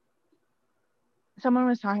someone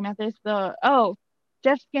was talking about this,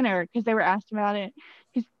 Jeff Skinner, because they were asked about it,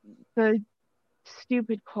 the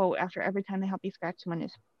stupid quote after every time they healthy scratch someone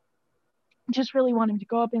is, just really want him to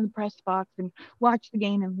go up in the press box and watch the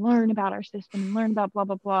game and learn about our system and learn about blah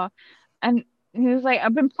blah blah. And he was like,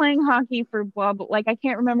 I've been playing hockey for blah blah, like I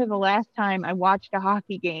can't remember the last time I watched a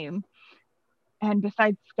hockey game and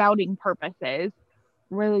besides scouting purposes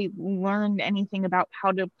really learned anything about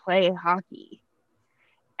how to play hockey.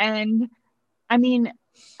 And I mean,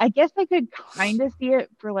 I guess I could kind of see it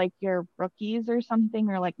for like your rookies or something,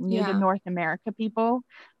 or like new to North America people,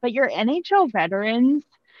 but your NHL veterans,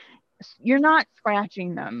 you're not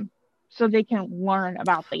scratching them so they can learn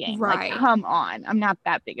about the game. Right. Like, come on, I'm not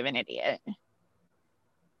that big of an idiot,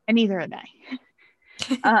 and neither are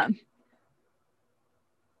they.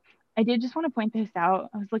 I did just want to point this out.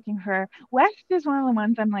 I was looking for West is one of the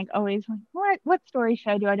ones I'm like always like, what story should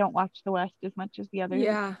I do? I don't watch the West as much as the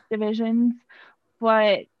other divisions,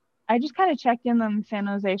 but I just kind of checked in on the San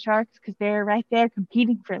Jose Sharks because they're right there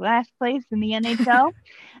competing for last place in the NHL.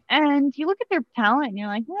 And you look at their talent and you're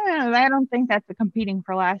like, I don't think that's a competing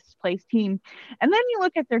for last place team. And then you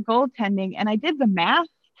look at their goaltending, and I did the math.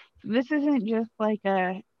 This isn't just like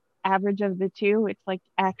a average of the two. It's like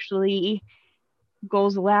actually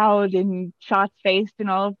goals allowed and shots faced and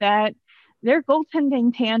all of that. Their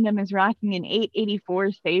goaltending tandem is rocking an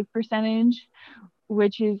 .884 save percentage,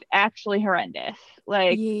 which is actually horrendous.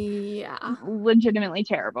 Like, Yeah. legitimately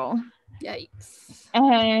terrible. Yikes.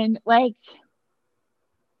 And like,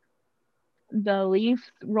 the Leafs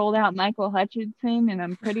rolled out Michael Hutchinson, and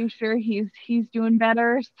I'm pretty sure he's doing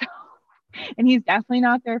better. So, and he's definitely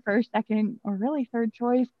not their first, second, or really third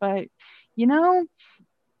choice. But you know,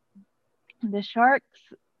 the Sharks,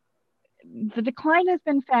 the decline has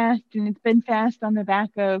been fast, and it's been fast on the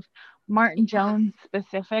back of Martin Jones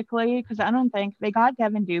specifically, because I don't think they got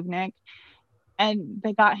Devan Dubnyk, and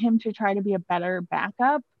they got him to try to be a better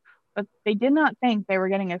backup, but they did not think they were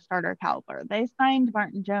getting a starter caliber. They signed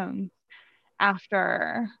Martin Jones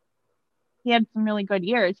after he had some really good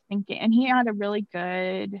years, thinking, and he had a really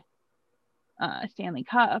good Stanley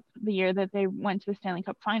Cup the year that they went to the Stanley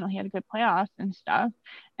Cup final. He had a good playoffs and stuff,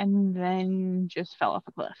 and then just fell off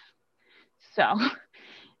a cliff. So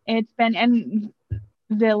it's been, and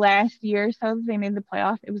the last year or so they made the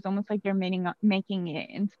playoff, it was almost like they're making it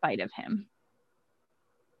in spite of him.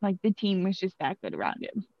 Like, the team was just that good around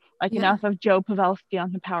him. Like, enough of Joe Pavelski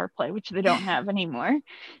on the power play, which they don't have anymore.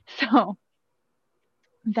 So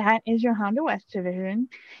that is your Honda West division.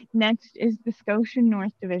 Next is the Scotia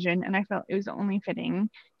North division, and I felt it was only fitting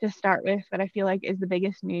to start with what I feel like is the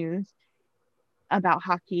biggest news about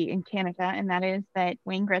hockey in Canada, and that is that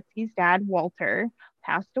Wayne Gretzky's dad, Walter,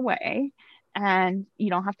 passed away. And you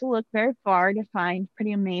don't have to look very far to find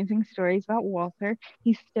pretty amazing stories about Walter.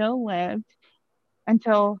 He still lived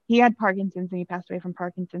until he had Parkinson's, and he passed away from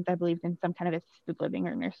Parkinson's, I believe, in some kind of assisted living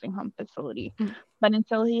or nursing home facility. But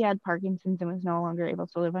until he had Parkinson's and was no longer able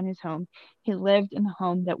to live on his home, he lived in the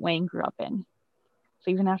home that Wayne grew up in.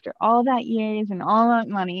 So even after all that years and all that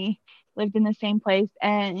money, lived in the same place.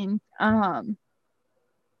 And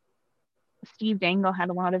Steve Dangle had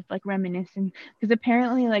a lot of like reminiscing, because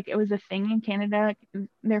apparently like it was a thing in Canada.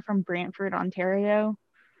 They're from Brantford, Ontario,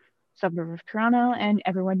 suburb of Toronto, and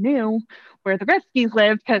everyone knew where the Gretzky's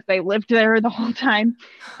lived because they lived there the whole time.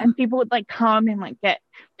 And people would like come and like get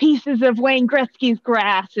pieces of Wayne Gretzky's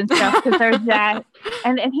grass and stuff because there's that.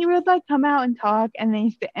 And he would like come out and talk, and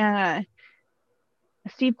they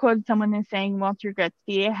Steve quoted someone as saying Walter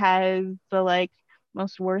Gretzky has the like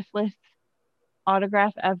most worthless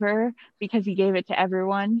autograph ever because he gave it to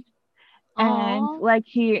everyone. And like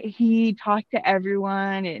he talked to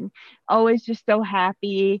everyone and always just so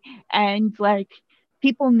happy, and like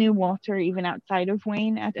people knew Walter even outside of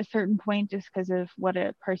Wayne at a certain point just because of what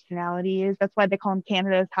a personality is. That's why they call him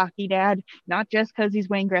Canada's hockey dad, not just because he's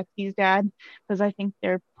Wayne Gretzky's dad, because I think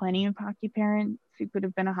there are plenty of hockey parents who could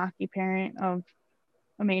have been a hockey parent of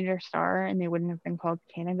a major star and they wouldn't have been called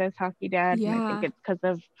Canada's hockey dad. And I think it's because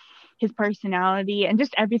of his personality and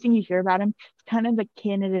just everything you hear about him. It's kind of the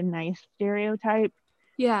Canada nice stereotype.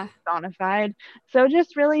 Yeah. Personified. So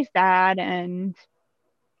just really sad and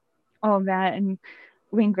all of that. And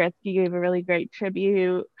Wayne Gretzky gave a really great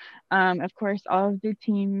tribute. Of course, all of the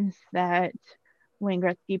teams that Wayne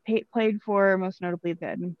Gretzky played for, most notably the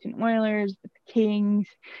Edmonton Oilers, the Kings,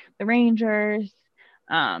 the Rangers,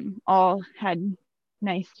 all had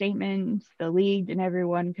nice statements, the league and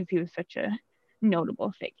everyone, because he was such a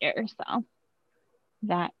notable figure. So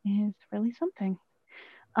that is really something.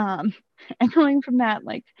 And going from that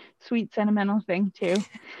like sweet sentimental thing too,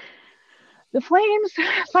 the Flames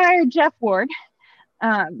fired Jeff Ward. They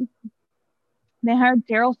hired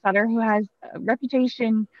Daryl Sutter, who has a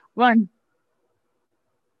reputation, one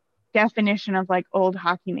definition of like old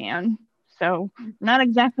hockey man. So not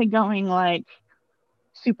exactly going like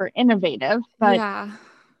super innovative, but yeah.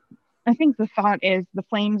 I think the thought is the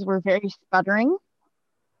Flames were very sputtering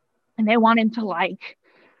and they wanted to like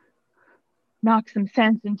knock some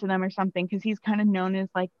sense into them or something, because he's kind of known as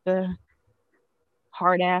like the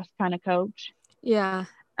hard ass kind of coach. Yeah.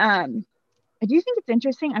 I do think it's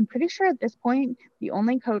interesting. I'm pretty sure at this point the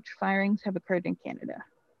only coach firings have occurred in Canada.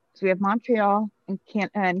 So we have Montreal and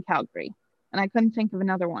Calgary, and I couldn't think of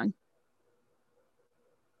another one,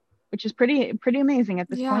 which is pretty amazing at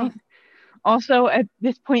this point. Also, at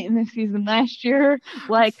this point in the season last year,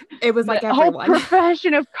 like it was like the everyone. whole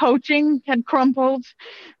profession of coaching had crumbled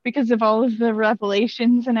because of all of the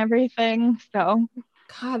revelations and everything. So,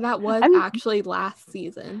 God, that was actually last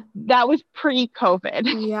season. That was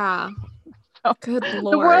pre-COVID. Yeah. So Good the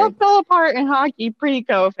world Lord. fell apart in hockey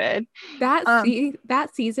pre-COVID. That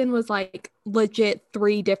season was like legit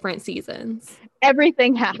 3 different seasons.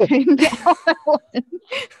 Everything happened all at once.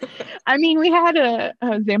 I mean, we had a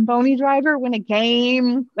Zamboni driver win a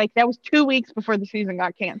game. Like, that was 2 weeks before the season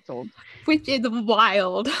got canceled. Which is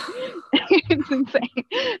wild. It's insane.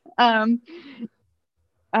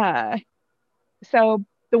 So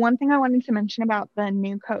the one thing I wanted to mention about the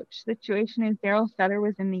new coach situation is Daryl Sutter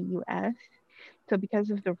was in the U.S. So because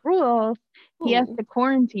of the rules, he has to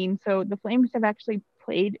quarantine. So the Flames have actually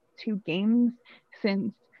played 2 games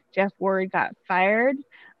since Jeff Ward got fired.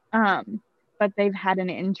 But they've had an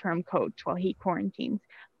interim coach while he quarantines.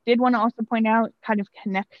 Did want to also point out, kind of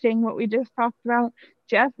connecting what we just talked about,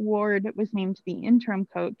 Jeff Ward was named the interim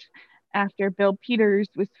coach after Bill Peters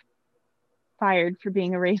was fired for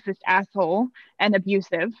being a racist asshole and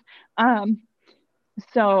abusive.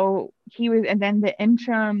 So he was, and then the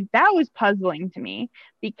interim, that was puzzling to me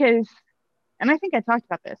because, and I think I talked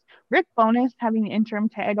about this, Rick Bowness having the interim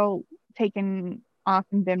title taken off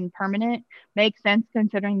and been permanent makes sense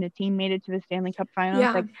considering the team made it to the Stanley Cup Finals.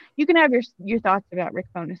 Yeah. Like, you can have your thoughts about Rick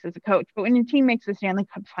Bowness as a coach, but when your team makes the Stanley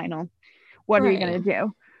Cup Final, what are you going to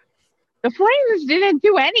do? The Flames didn't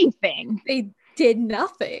do anything. They did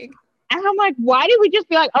nothing. And I'm like, why did we just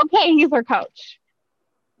be like, okay, he's our coach?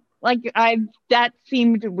 Like, that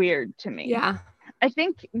seemed weird to me. Yeah. I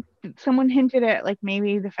think someone hinted at, like,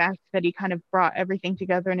 maybe the fact that he kind of brought everything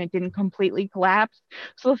together and it didn't completely collapse.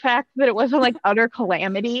 So the fact that it wasn't like utter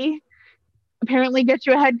calamity apparently gets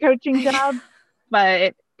you a head coaching job,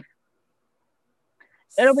 but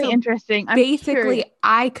it'll be interesting. Basically,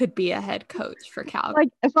 I could be a head coach for Calgary.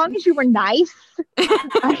 Like, as long as you were nice.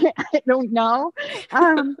 I don't know.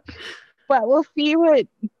 But we'll see what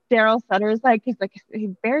Daryl Sutter is like. He's like a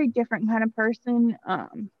very different kind of person.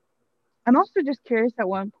 I'm also just curious at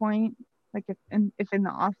one point, like if in the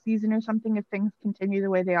off season or something, if things continue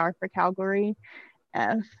the way they are for Calgary,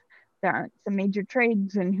 if there aren't some major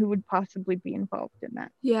trades and who would possibly be involved in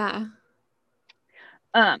that. Yeah.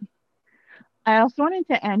 I also wanted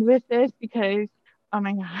to end with this because, oh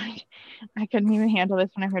my God, I couldn't even handle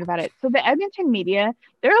this when I heard about it. So the Edmonton media,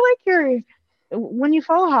 they're like when you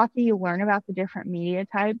follow hockey, you learn about the different media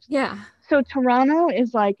types. Yeah. So Toronto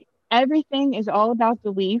is like, everything is all about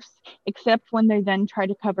the Leafs, except when they then try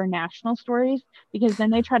to cover national stories, because then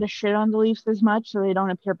they try to shit on the Leafs as much so they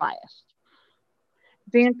don't appear biased.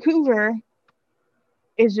 Vancouver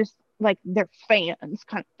is just like, their fans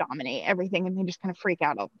kind of dominate everything and they just kind of freak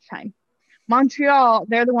out all the time. Montreal,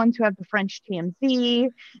 they're the ones who have the French TMZ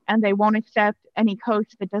and they won't accept any coach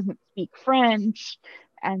that doesn't speak French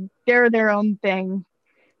and they're their own thing.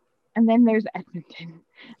 And then there's Edmonton.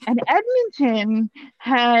 And Edmonton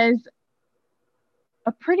has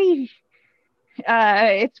a pretty,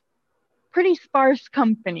 it's pretty sparse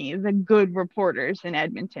company, the good reporters in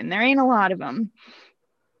Edmonton. There ain't a lot of them.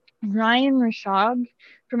 Ryan Rishaug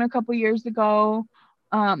from a couple years ago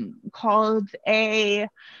called a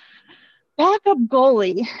backup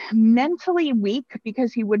goalie mentally weak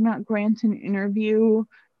because he would not grant an interview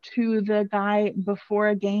to the guy before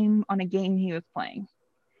a game on a game he was playing.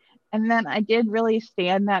 And then I did really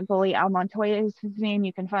stand that goalie. Al Montoya is his name.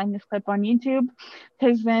 You can find this clip on YouTube.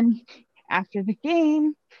 Because then after the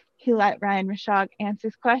game, he let Ryan Rishaug answer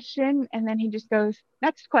his question. And then he just goes,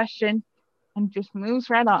 next question, and just moves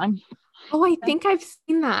right on. Oh, I think I've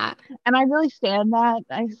seen that. And I really stand that.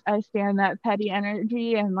 I stand that petty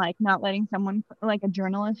energy and like not letting someone, like a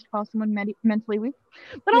journalist, call someone mentally weak.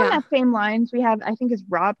 But on that same lines, we have, I think, is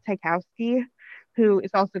Rob Tykowski, who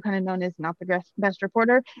is also kind of known as not the best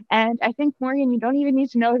reporter. And I think, Morgan, you don't even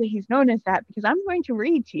need to know that he's known as that, because I'm going to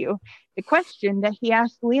read to you the question that he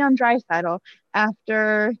asked Leon Draisaitl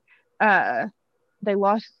after they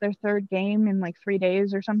lost their third game in like 3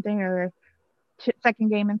 days or something, or second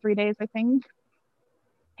game in 3 days, I think.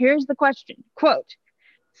 Here's the question, quote,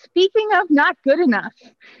 speaking of not good enough,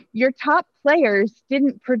 your top players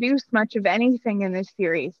didn't produce much of anything in this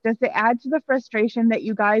series. Does it add to the frustration that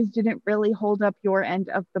you guys didn't really hold up your end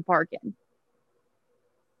of the bargain?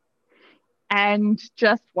 And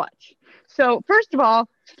just what? So first of all,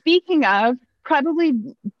 speaking of,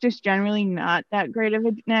 probably just generally not that great of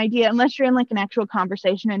an idea unless you're in like an actual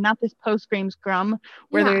conversation and not this post-game scrum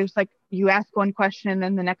where there's like, you ask one question and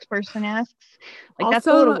then the next person asks. Like, also, that's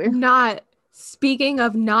a little weird. Not speaking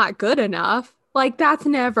of not good enough, like that's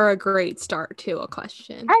never a great start to a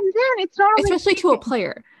question. And then it's not only especially to a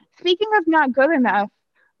player. Speaking of not good enough,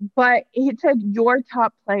 but it said your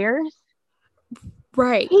top players.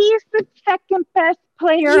 Right. He's the second best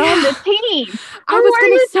player on the team. I was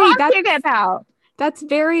going to say about? That's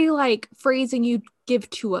very like phrasing you give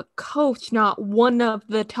to a coach, not one of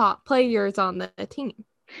the top players on the team.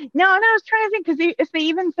 No, and I was trying to think, because if they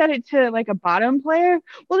even said it to like a bottom player,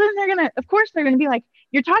 well, then of course, they're gonna be like,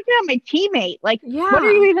 "You're talking about my teammate. Like, what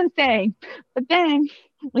are you even saying?" But then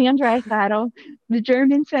Leon Draisaitl, the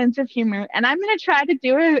German sense of humor, and I'm gonna try to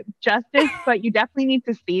do it justice, but you definitely need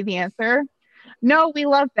to see the answer. No, we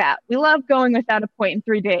love that. We love going without a point in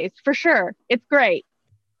 3 days for sure. It's great.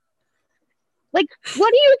 Like,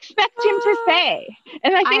 what do you expect him to say?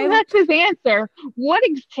 And I think that's his answer. What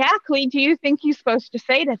exactly do you think he's supposed to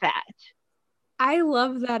say to that? I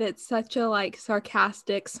love that it's such a like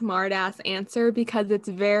sarcastic, smart-ass answer, because it's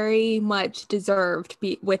very much deserved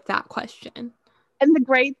with that question. And the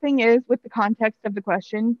great thing is, with the context of the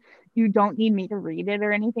question, you don't need me to read it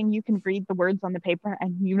or anything. You can read the words on the paper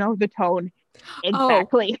and you know the tone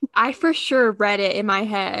exactly. Oh, I for sure read it in my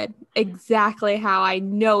head exactly how I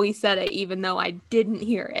know he said it, even though I didn't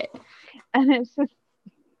hear it. And it's just,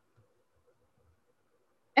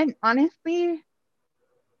 and honestly,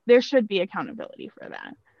 there should be accountability for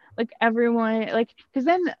that. Like, everyone, like, because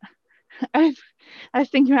then I was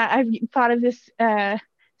thinking about, I've thought of this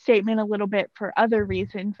statement a little bit for other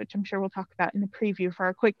reasons, which I'm sure we'll talk about in the preview for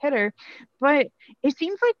our quick hitter. But it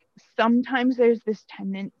seems like sometimes there's this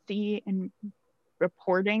tendency in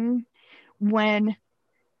reporting, when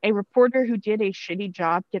a reporter who did a shitty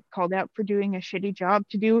job gets called out for doing a shitty job,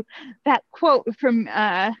 to do that quote from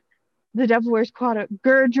the Devil Wears Prada,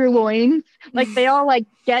 "Gird your loins." Like, they all like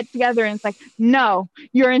get together and it's like, "No,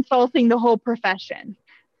 you're insulting the whole profession.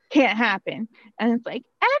 Can't happen." And it's like,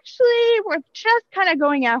 actually, we're just kind of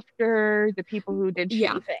going after the people who did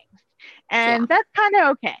shitty things. And that's kind of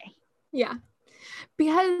okay. Yeah.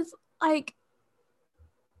 Because, like,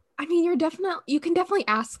 I mean, you can definitely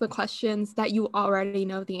ask the questions that you already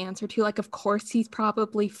know the answer to. Like, of course, he's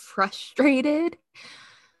probably frustrated,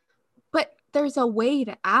 but there's a way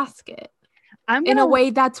to ask it in a way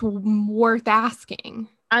that's worth asking.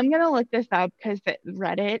 I'm going to look this up, because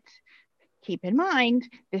Reddit, keep in mind,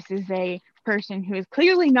 this is a person who is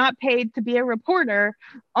clearly not paid to be a reporter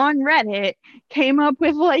on Reddit, came up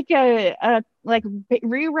with like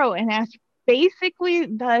rewrote and asked basically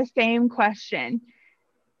the same question.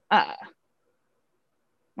 Let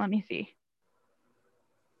me see.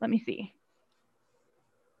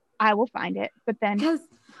 I will find it, but then, because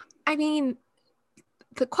I mean,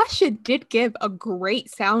 the question did give a great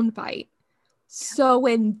soundbite, so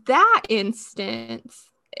in that instance,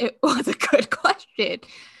 it was a good question.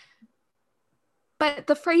 But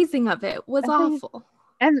the phrasing of it was awful.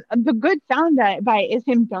 And the good soundbite is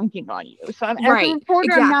him dunking on you. So as a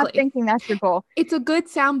reporter, I'm not thinking that's your goal. It's a good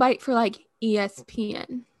soundbite for like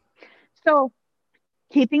ESPN. So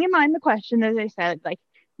keeping in mind the question, as I said, like,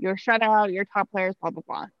 your shutout, your top players, blah, blah,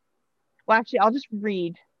 blah. Well, actually, I'll just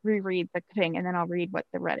reread the thing, and then I'll read what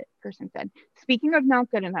the Reddit person said. "Speaking of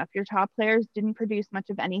not good enough, your top players didn't produce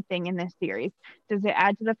much of anything in this series. Does it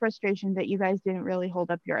add to the frustration that you guys didn't really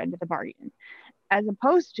hold up your end of the bargain?" As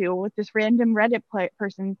opposed to with this random Reddit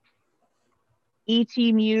person,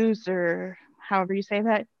 ET Muse, or however you say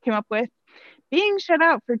that, came up with, "Being shut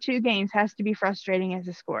out for 2 games has to be frustrating as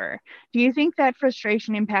a scorer. Do you think that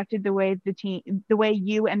frustration impacted the way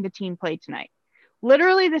you and the team played tonight?"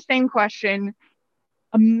 Literally the same question,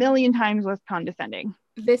 a million times less condescending.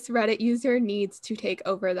 This Reddit user needs to take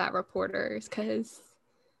over that reporters, because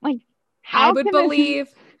like, I would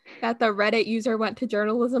believe that the Reddit user went to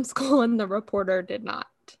journalism school and the reporter did not.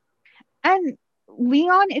 And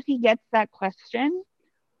Leon, if he gets that question,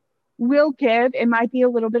 will give, it might be a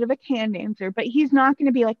little bit of a canned answer, but he's not going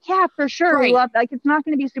to be like, "Yeah, for sure, we love," like, it's not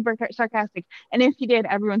going to be super sarcastic. And if he did,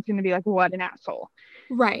 everyone's going to be like, "What an asshole."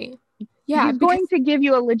 Right. Yeah. He's going to give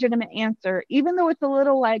you a legitimate answer, even though it's a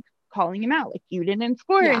little like calling him out, like, "You didn't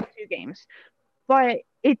score in 2 games," but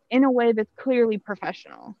it's in a way that's clearly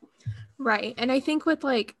professional. Right. And I think with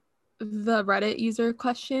like the Reddit user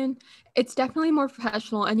question, it's definitely more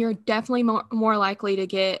professional, and you're definitely more likely to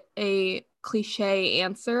get a cliche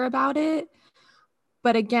answer about it.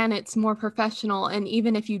 But again, it's more professional, and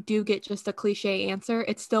even if you do get just a cliche answer,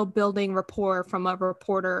 it's still building rapport from a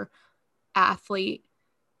reporter athlete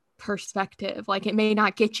perspective. Like, it may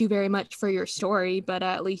not get you very much for your story, but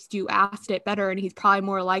at least you asked it better, and he's probably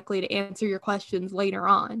more likely to answer your questions later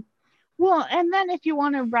on. Well, and then if you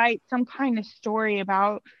want to write some kind of story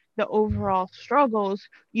about the overall struggles,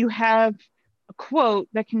 you have a quote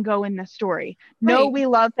that can go in the story. No, we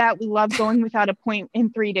love that. We love going without a point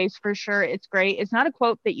in 3 days for sure. It's great. It's not a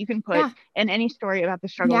quote that you can put in any story about the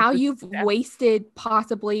struggles. Now you've wasted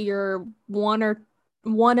possibly your one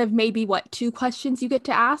of maybe 2 questions you get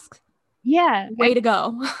to ask. Yeah. Way to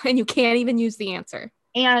go. And you can't even use the answer.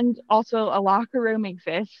 And also a locker room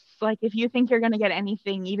exists. Like if you think you're going to get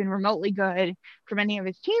anything even remotely good from any of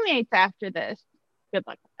his teammates after this, good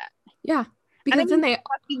luck with that. Yeah. Because then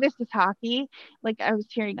this is hockey. Like I was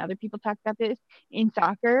hearing other people talk about this in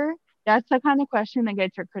soccer. That's the kind of question that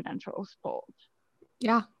gets your credentials pulled.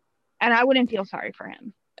 Yeah. And I wouldn't feel sorry for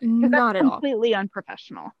him. Not at all. Completely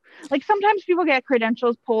unprofessional. Like sometimes people get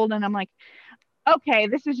credentials pulled and I'm like, okay,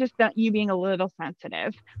 this is just you being a little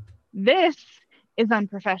sensitive. This is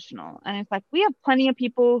unprofessional. And it's like, we have plenty of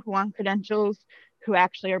people who want credentials who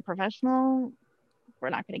actually are professional. We're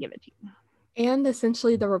not going to give it to you. And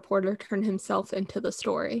essentially the reporter turned himself into the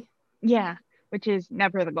story. Yeah, which is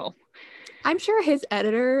never the goal. I'm sure his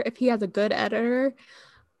editor, if he has a good editor,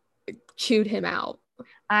 chewed him out.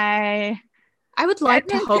 I would like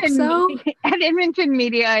to hope so. At Edmonton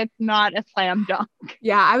Media, it's not a slam dunk.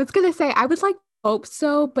 Yeah, I was going to say, I would like to hope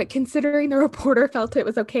so, but considering the reporter felt it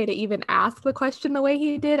was okay to even ask the question the way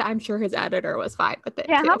he did, I'm sure his editor was fine with it.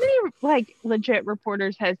 Yeah, too. How many like legit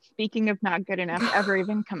reporters has, speaking of not good enough, ever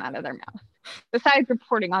even come out of their mouth besides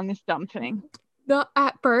reporting on this dumb thing?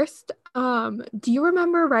 At first, do you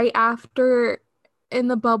remember right after in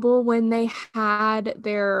the bubble when they had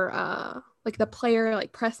their like the player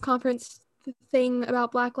like press conference thing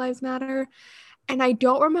about Black Lives Matter? And I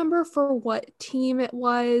don't remember for what team it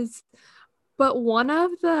was, but one of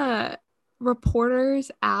the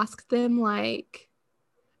reporters asked them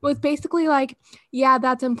was basically like, yeah,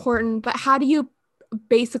 that's important, but how do you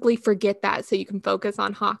basically forget that so you can focus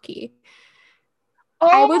on hockey?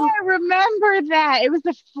 Oh, I remember that. It was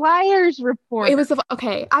the Flyers report. It was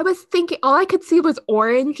okay. I was thinking all I could see was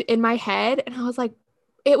orange in my head, and I was like,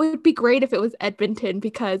 it would be great if it was Edmonton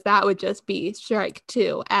because that would just be strike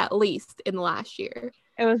 2 at least in the last year.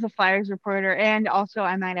 It was a Flyers reporter, and also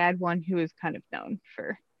I might add one who is kind of known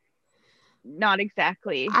for not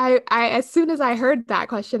exactly. I as soon as I heard that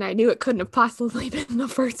question, I knew it couldn't have possibly been the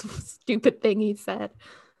first stupid thing he said.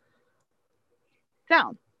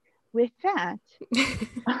 So, with that,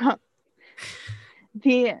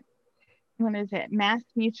 Mass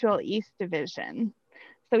Mutual East Division.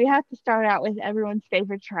 So we have to start out with everyone's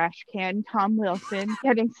favorite trash can, Tom Wilson,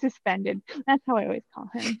 getting suspended. That's how I always call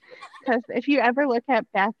him. Because if you ever look at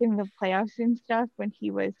back in the playoffs and stuff when he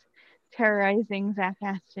was terrorizing Zach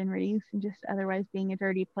Aston Reese and just otherwise being a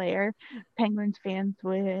dirty player, Penguins fans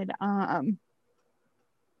would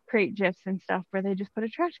create gifs and stuff where they just put a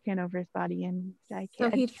trash can over his body and so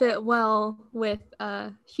he'd fit well with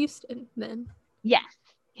Houston then. Yes,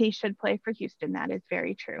 he should play for Houston. That is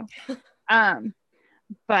very true.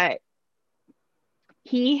 But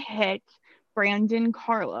he hit Brandon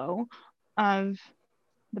Carlo of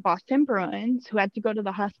the Boston Bruins, who had to go to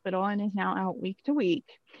the hospital and is now out week to week.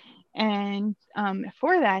 And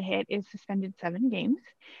for that hit is suspended 7 games.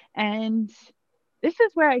 And this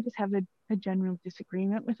is where I just have a general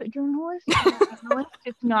disagreement with a journalist.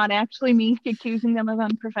 It's not actually me accusing them of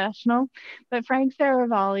unprofessional, but Frank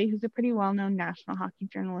Saravalli, who's a pretty well-known national hockey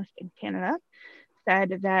journalist in Canada,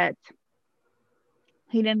 said that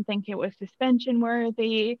he didn't think it was suspension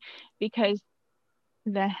worthy because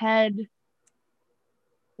the head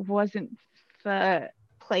wasn't the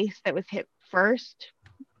place that was hit first.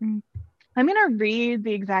 I'm going to read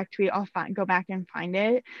the exact tweet. I'll go back and find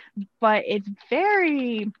it, but it's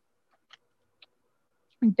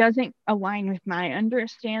doesn't align with my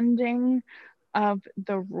understanding of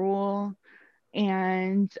the rule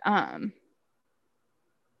and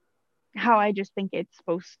how I just think it's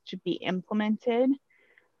supposed to be implemented.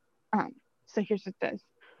 So here's what it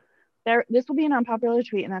says. This will be an unpopular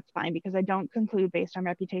tweet, and that's fine because I don't conclude based on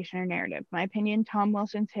reputation or narrative. My opinion, Tom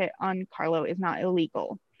Wilson's hit on Carlo is not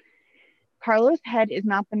illegal. Carlo's head is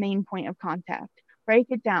not the main point of contact. Break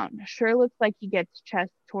it down. Sure looks like he gets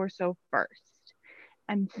chest, torso first.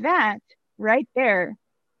 And that, right there,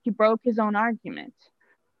 he broke his own argument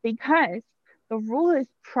because the rule is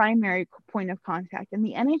primary point of contact. And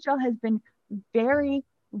the NHL has been very,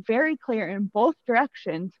 very clear in both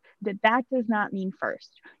directions that does not mean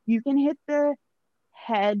first. You can hit the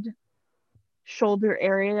head, shoulder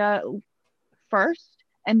area first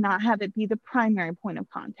and not have it be the primary point of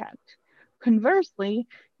contact. Conversely,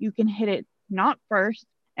 you can hit it not first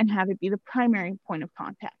and have it be the primary point of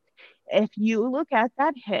contact. If you look at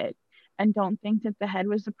that hit and don't think that the head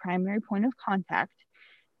was the primary point of contact,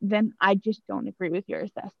 then I just don't agree with your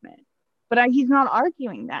assessment. But he's not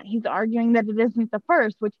arguing that. He's arguing that it isn't the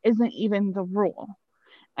first, which isn't even the rule.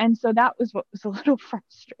 And so that was what was a little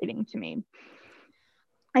frustrating to me.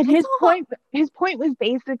 And his point was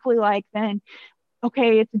basically like, then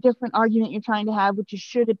okay, it's a different argument you're trying to have, which is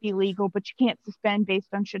should it be legal, but you can't suspend based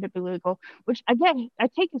on should it be legal, which again, I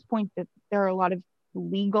take his point that there are a lot of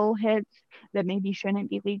legal hits that maybe shouldn't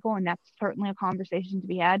be legal, and that's certainly a conversation to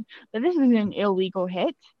be had, but this is an illegal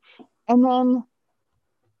hit. And then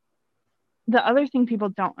the other thing people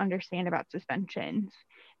don't understand about suspensions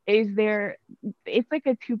is it's like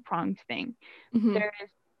a two-pronged thing. Mm-hmm. There's,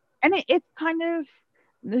 and it's kind of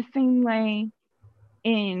the same way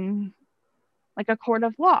in like a court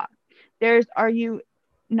of law. There's, are you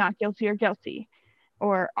not guilty or guilty?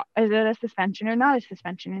 Or is it a suspension or not a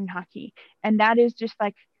suspension in hockey? And that is just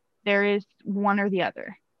like, there is one or the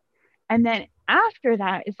other. And then after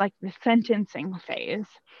that is like the sentencing phase,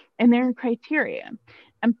 and there are criteria.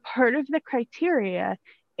 And part of the criteria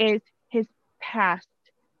is his past,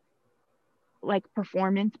 like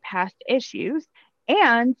performance, past issues,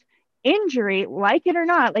 and injury, like it or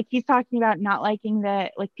not. Like he's talking about not liking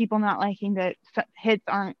that, like people not liking that hits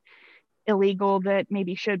aren't illegal that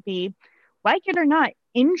maybe should be. Like it or not,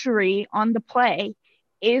 injury on the play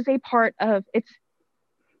is a part of it's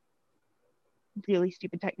really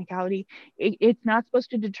stupid technicality. It's not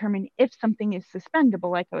supposed to determine if something is suspendable,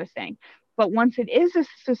 like I was saying. But once it is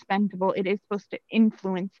suspendable, it is supposed to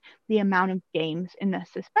influence the amount of games in the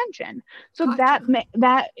suspension. So Gotcha.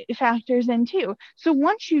 that factors in too. So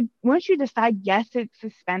once you decide yes, it's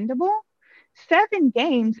suspendable, 7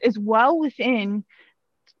 games is well within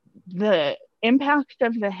the impact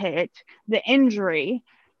of the hit, the injury,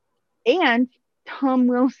 and Tom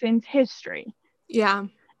Wilson's history. Yeah.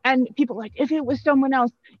 And people like, if it was someone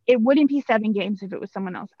else, it wouldn't be 7 games if it was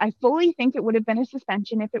someone else. I fully think it would have been a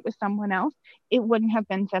suspension if it was someone else. It wouldn't have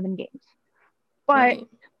been 7 games. But right.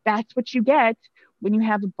 That's what you get when you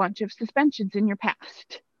have a bunch of suspensions in your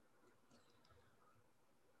past.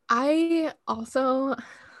 I also,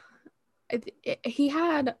 he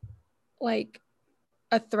had like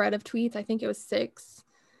a thread of tweets. I think it was 6.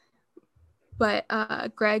 But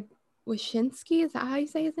Greg Wyshynski, is that how you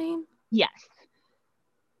say his name? Yes.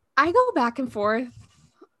 I go back and forth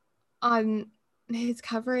on his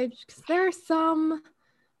coverage because there are some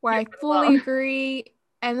where I fully agree,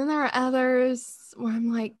 and then there are others where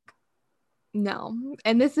I'm like, no.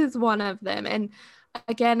 And this is one of them. And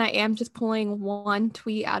again, I am just pulling one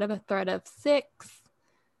tweet out of a thread of 6,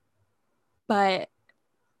 but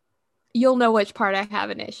you'll know which part I have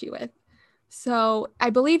an issue with. So I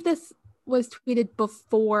believe this was tweeted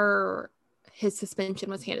before his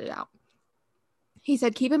suspension was handed out. He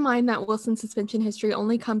said, keep in mind that Wilson's suspension history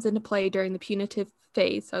only comes into play during the punitive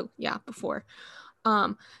phase. So yeah, before.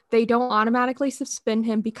 They don't automatically suspend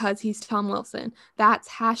him because he's Tom Wilson. That's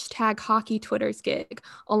hashtag hockey Twitter's gig,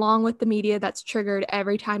 along with the media that's triggered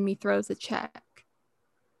every time he throws a check.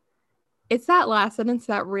 It's that last sentence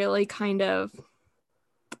that really kind of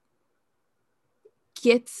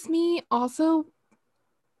gets me. Also,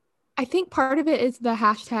 I think part of it is the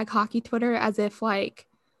hashtag hockey Twitter, as if like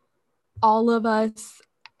all of us,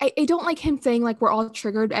 I don't like him saying like we're all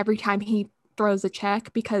triggered every time he throws a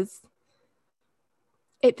check, because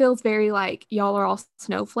it feels very like y'all are all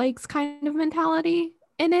snowflakes kind of mentality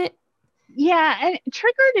in it. Yeah, and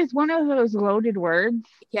triggered is one of those loaded words.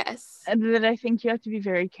 Yes. That I think you have to be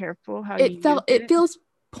very careful how you use it. It feels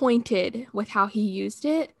pointed with how he used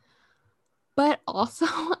it. But also,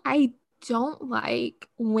 I don't like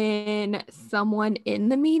when someone in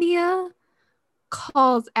the media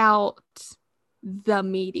calls out the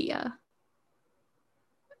media.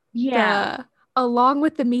 Yeah. Along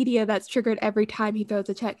with the media that's triggered every time he throws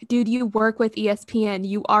a check. Dude, you work with ESPN.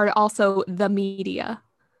 You are also the media.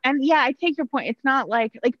 And yeah, I take your point. It's not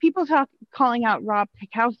like people calling out Rob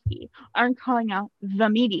Pikowski aren't calling out the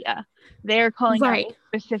media. They're calling out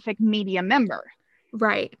a specific media member.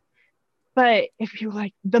 Right. But if you're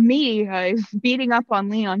like, the media is beating up on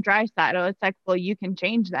Leon Draisaitl, it's like, well, you can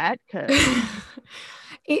change that.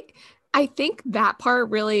 I think that part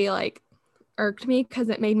really like irked me, because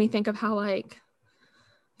it made me think of how like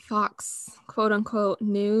Fox quote unquote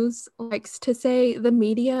news likes to say the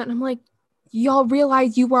media, and I'm like, y'all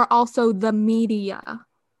realize you are also the media.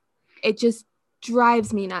 It just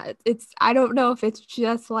drives me nuts. I don't know if it's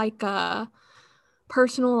just like a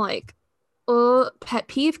personal like pet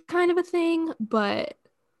peeve kind of a thing, but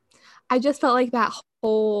I just felt like that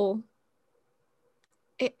whole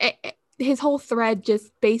his whole thread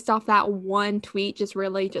just based off that one tweet just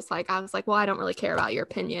really just like, I was like, well, I don't really care about your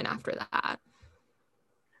opinion after that.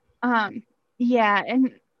 Yeah,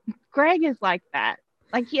 and Greg is like that.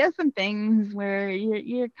 Like, he has some things where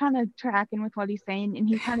you're kind of tracking with what he's saying, and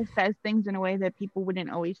he kind of says things in a way that people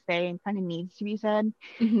wouldn't always say and kind of needs to be said.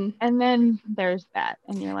 Mm-hmm. And then there's that,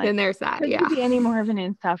 and you're like, Then there's that, could yeah. you be any more of an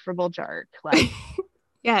insufferable jerk? Like,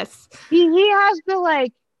 Yes. he has the,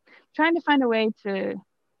 like, trying to find a way to,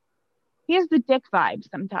 he has the dick vibe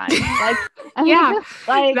sometimes. Like, and Yeah. just,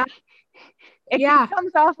 like, it Yeah.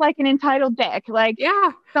 comes off like an entitled dick. Like,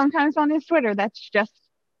 Yeah. sometimes on his Twitter, that's just,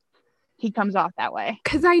 he comes off that way.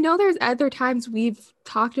 Because I know there's other times we've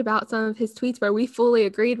talked about some of his tweets where we fully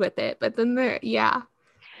agreed with it, but then Like,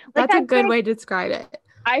 that's I a good think, way to describe it.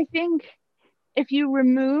 I think if you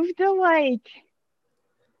remove the, like,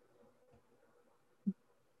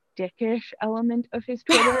 dickish element of his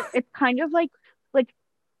Twitter, it's kind of like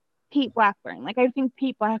Pete Blackburn. Like, I think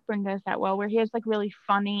Pete Blackburn does that well, where he has, like, really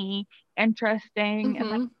funny, interesting, and,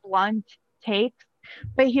 like, blunt takes,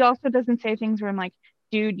 but he also doesn't say things where I'm like,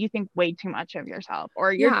 dude, you think way too much of yourself,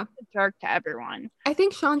 or you're just a jerk to everyone. I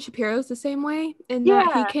think Sean Shapiro's the same way in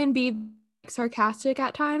that he can be sarcastic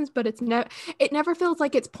at times, but it never feels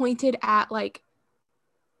like it's pointed at, like,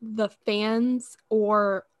 the fans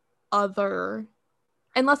or other,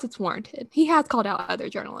 unless it's warranted. He has called out other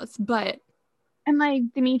journalists, but and, like,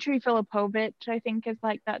 Dmitry Filipovich, I think, is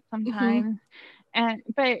like that sometimes.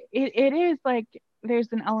 But it is like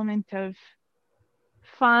there's an element of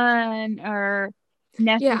fun or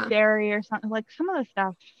necessary or something. Like, some of the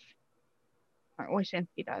stuff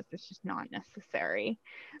Wyshynski does, it's just not necessary.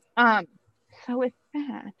 So with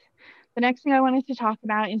that, the next thing I wanted to talk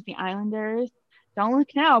about is the Islanders. Don't look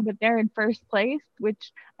now, but they're in first place,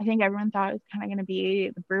 which I think everyone thought was kind of going to be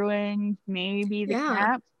the Bruins, maybe the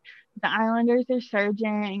Caps. The Islanders are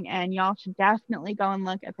surging, and y'all should definitely go and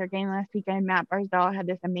look at their game last weekend. Matt Barzal had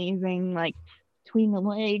this amazing, like, between the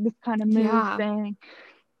legs kind of move thing.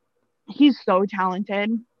 He's so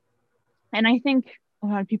talented. And I think a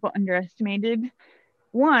lot of people underestimated,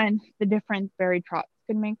 one, the difference Barry Trotz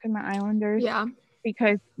could make in the Islanders. Yeah.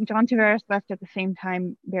 Because John Tavares left at the same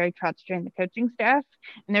time Barry Trotz joined the coaching staff.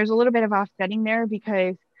 And there's a little bit of offsetting there,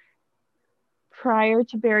 because prior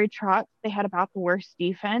to Barry Trotz, they had about the worst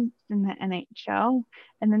defense in the NHL.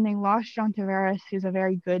 And then they lost John Tavares, who's a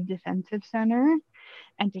very good defensive center,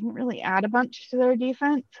 and didn't really add a bunch to their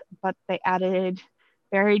defense, but they added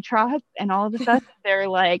Barry Trotz, and all of a sudden they're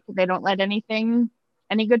like, they don't let any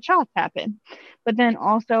good shots happen. But then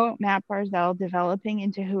also Matt Barzal developing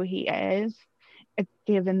into who he is, it's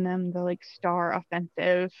given them the, like, star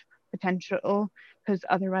offensive potential, because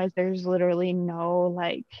otherwise there's literally no,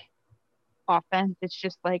 like, offense. It's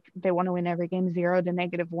just like they want to win every game 0 to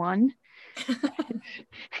 -1.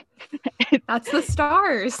 That's the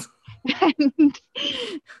Stars.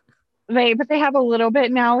 But they have a little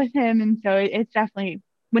bit now with him, and so it's definitely,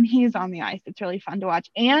 when he's on the ice, it's really fun to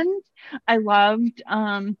watch. And I loved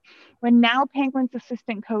when now Penguins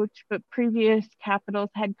assistant coach, but previous Capitals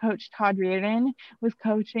head coach Todd Reardon was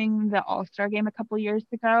coaching the All-Star game a couple years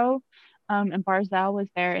ago, and Barzal was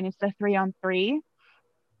there, and it's a 3-on-3.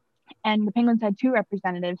 And the Penguins had 2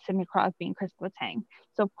 representatives, Sidney Crosby and Chris Letang.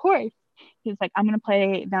 So, of course, he was like, I'm going to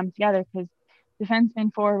play them together, because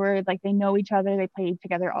defenseman, forward, like, they know each other. They play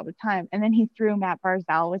together all the time. And then he threw Matt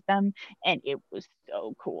Barzal with them, and it was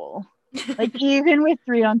so cool. Like, even with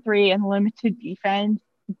 3-on-3 and limited defense,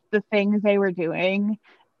 the things they were doing,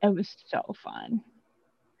 it was so fun.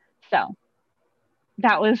 So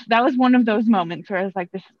that was one of those moments where I was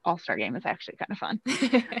like, this All-Star game is actually kind of fun.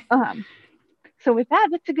 So with that,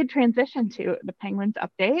 that's a good transition to the Penguins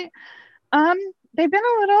update. They've been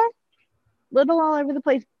a little all over the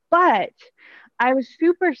place, but I was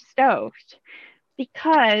super stoked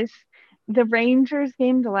because the Rangers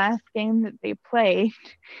game, the last game that they played,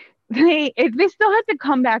 they still had to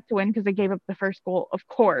come back to win because they gave up the first goal, of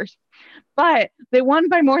course, but they won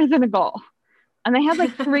by more than a goal. And they had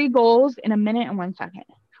like 3 goals in a minute and 1 second,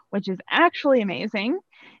 which is actually amazing.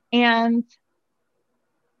 And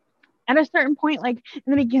at a certain point, like in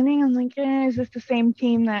the beginning, I'm like, is this the same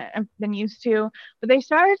team that I've been used to? But they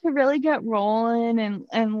started to really get rolling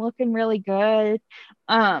and looking really good.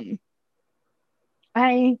 The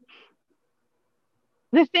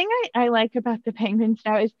thing I like about the Penguins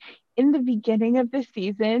now is, in the beginning of the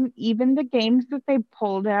season, even the games that they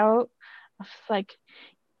pulled out, I was like,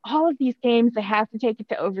 all of these games, they have to take it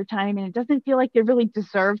to overtime, and it doesn't feel like they really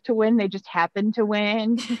deserve to win. They just happen to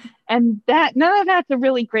win. And that, none of that's a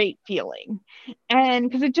really great feeling. And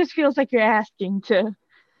because it just feels like you're asking to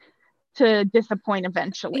disappoint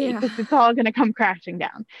eventually, because it's all going to come crashing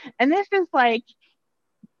down. And this is like,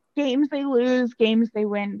 games they lose, games they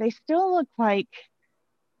win, they still look like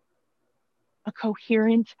a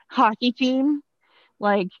coherent hockey team.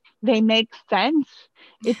 Like, they make sense.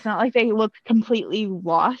 It's not like they look completely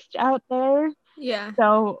lost out there. Yeah.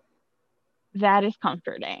 So that is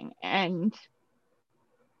comforting, and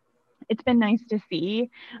it's been nice to see.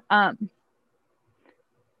 I'm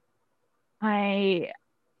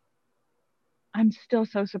still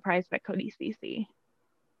so surprised by Cody Ceci.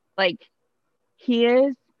 Like,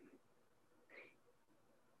 he's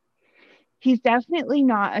definitely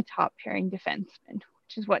not a top pairing defenseman,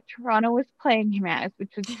 which is what Toronto was playing him as,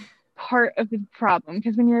 which was part of the problem.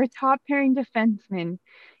 Because when you're a top pairing defenseman,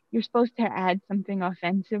 you're supposed to add something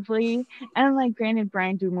offensively. And like, granted,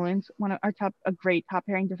 Brian Dumoulin's one of our a great top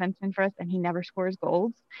pairing defenseman for us, and he never scores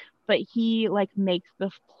goals, but he like makes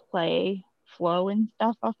the play flow and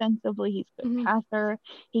stuff offensively. He's a good passer.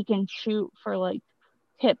 He can shoot for like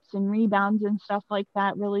tips and rebounds and stuff like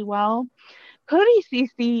that really well. Cody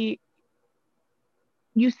Ceci,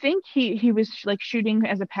 you think he was like shooting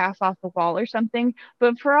as a pass off the wall or something,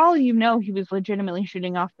 but for all you know, he was legitimately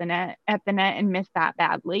shooting off the net at the net and missed that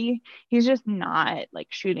badly. He's just not, like,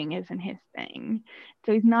 shooting isn't his thing.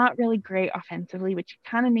 So he's not really great offensively, which you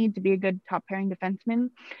kind of need to be a good top pairing defenseman.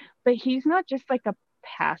 But he's not just like a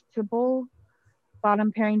passable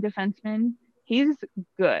bottom pairing defenseman. He's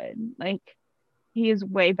good. Like, he is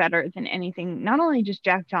way better than anything, not only just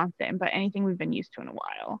Jack Johnson, but anything we've been used to in a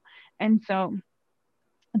while. And so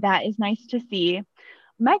that is nice to see.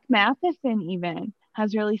 Mike Matheson even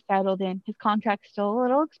has really settled in. His contract's still a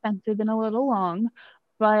little expensive and a little long,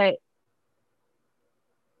 but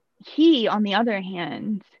he, on the other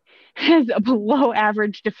hand, has a below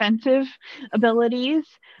average defensive abilities,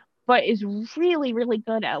 but is really, really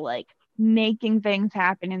good at like making things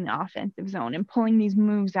happen in the offensive zone and pulling these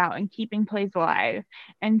moves out and keeping plays alive.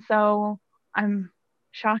 And so I'm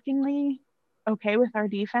shockingly okay with our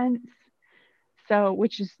defense. So,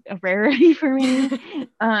 which is a rarity for me.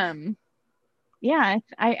 Yeah,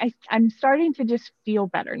 I'm starting to just feel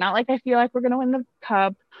better. Not like I feel like we're gonna win the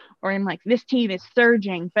cup, or I'm like, this team is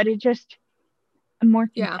surging, but I'm more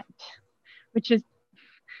content. Which is,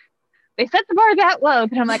 they set the bar that low,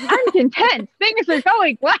 but I'm like, I'm content. Things are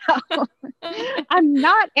going well. I'm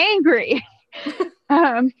not angry.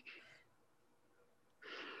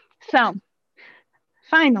 So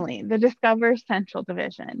finally, the Discover Central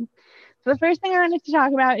Division. So the first thing I wanted to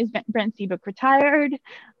talk about is Brent Seabrook retired.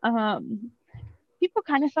 People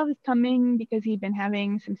kind of saw this coming because he'd been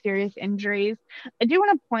having some serious injuries. I do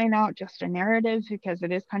want to point out just a narrative because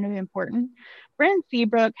it is kind of important. Brent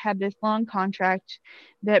Seabrook had this long contract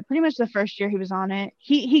that pretty much the first year he was on it,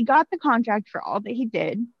 he got the contract for all that he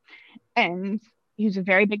did, and he was a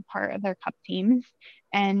very big part of their cup teams.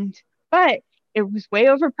 But it was way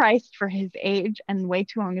overpriced for his age and way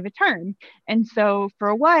too long of a term. And so for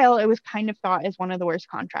a while, it was kind of thought as one of the worst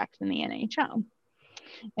contracts in the NHL.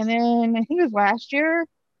 And then I think it was last year,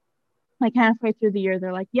 like halfway through the year,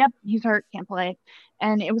 they're like, yep, he's hurt, can't play.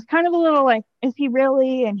 And it was kind of a little like, is he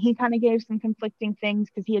really? And he kind of gave some conflicting things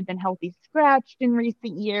because he had been healthy scratched in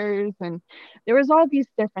recent years. And there was all these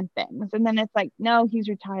different things. And then it's like, no, he's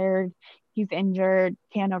retired, he's injured,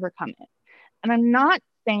 can't overcome it. And I'm not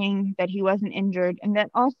saying that he wasn't injured and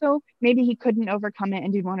that also maybe he couldn't overcome it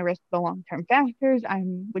and didn't want to risk the long-term factors. I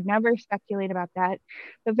would never speculate about that.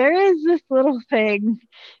 But there is this little thing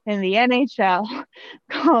in the NHL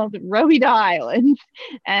called Robida Island.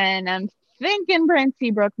 And I'm thinking Brent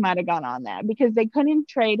Seabrook might have gone on that because they couldn't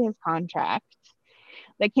trade his contract.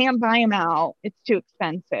 They can't buy him out. It's too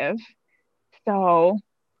expensive. So,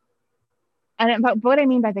 but what I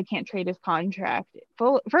mean by they can't trade his contract,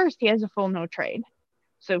 first, he has a full no trade.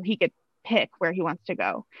 So he could pick where he wants to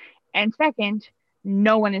go. And second,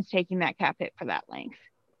 no one is taking that cap hit for that length.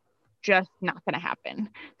 Just not going to happen.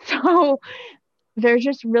 So there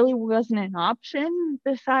just really wasn't an option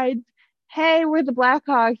besides, hey, we're the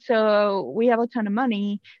Blackhawks, so we have a ton of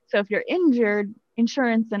money. So if you're injured,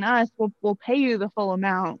 insurance and us will pay you the full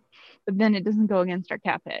amount, but then it doesn't go against our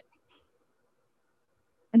cap hit.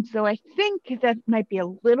 And so I think that might be a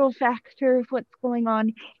little factor of what's going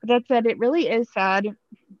on. But that said, it really is sad.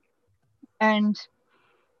 And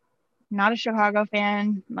not a Chicago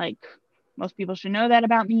fan. Like, most people should know that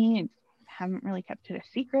about me. I haven't really kept it a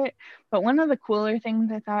secret. But one of the cooler things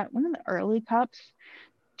I thought, one of the early cups,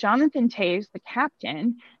 Jonathan Toews, the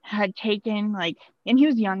captain, had taken, like, and he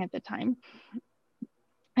was young at the time,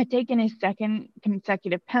 had taken his second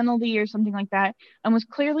consecutive penalty or something like that, and was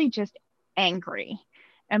clearly just angry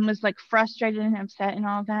and was like frustrated and upset and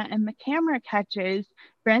all that. And the camera catches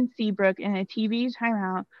Brent Seabrook in a TV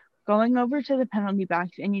timeout going over to the penalty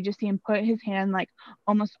box, and you just see him put his hand like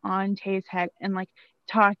almost on Tay's head and like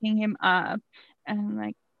talking him up and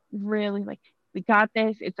like really like, we got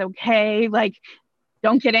this, it's okay. Like,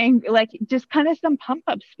 don't get angry, like just kind of some pump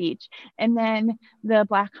up speech. And then the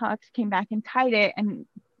Blackhawks came back and tied it. And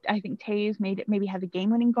I think Taves made it, maybe had the game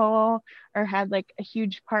winning goal or had like a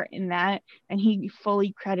huge part in that. And he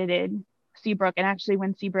fully credited Seabrook. And actually,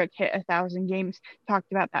 when Seabrook hit 1,000 games,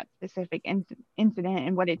 talked about that specific incident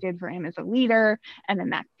and what it did for him as a leader, and in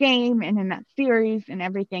that game and in that series and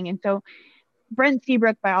everything. And so Brent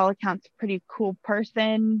Seabrook, by all accounts, a pretty cool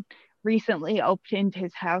person, recently opened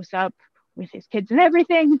his house up with his kids and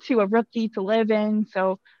everything to a rookie to live in.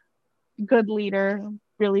 So good leader,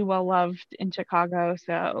 really well loved in Chicago.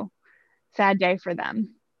 So sad day for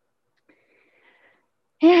them.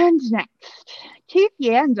 And next, Keith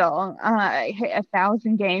Yandel hit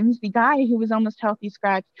 1,000 games. The guy who was almost healthy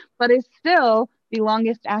scratch, but is still the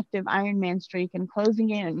longest active Ironman streak and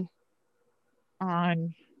closing in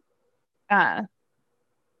on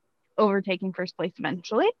overtaking first place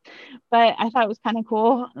eventually. But I thought it was kind of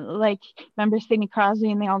cool. Like, remember Sidney Crosby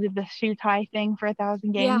and they all did the shoe tie thing for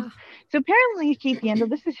 1,000 games? Yeah. So apparently Keith Yandel,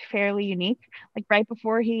 this is fairly unique. Like right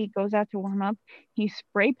before he goes out to warm up, he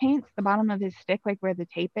spray paints the bottom of his stick, like where the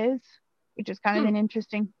tape is, which is kind of an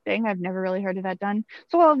interesting thing. I've never really heard of that done.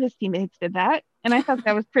 So all of his teammates did that. And I thought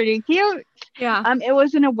that was pretty cute. Yeah. It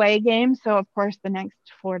was an away game. So of course the next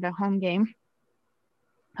Florida home game,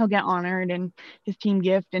 he'll get honored and his team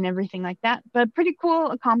gift and everything like that. But pretty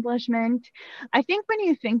cool accomplishment. I think when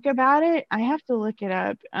you think about it, I have to look it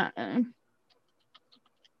up. I'm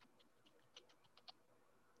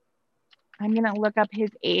going to look up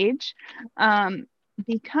his age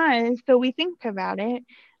because, so we think about it.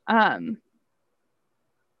 Well,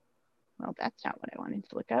 that's not what I wanted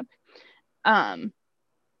to look up.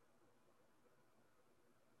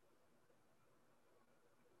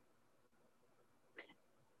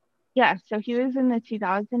 Yeah, so he was in the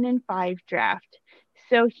 2005 draft.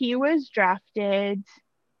 So he was drafted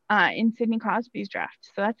in Sidney Crosby's draft.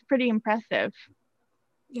 So that's pretty impressive.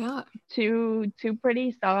 Yeah. Two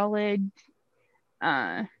pretty solid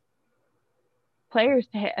players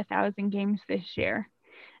to hit 1,000 games this year.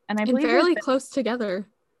 And I believe fairly close together.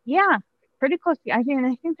 Yeah, pretty close. I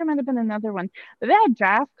think there might have been another one. But that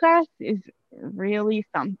draft class is really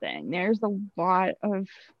something. There's a lot of,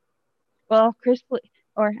 well,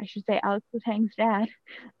 or I should say Alex Letang's dad,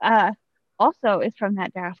 also is from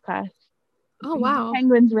that draft class. Oh, wow.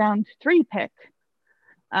 Penguins round 3 pick.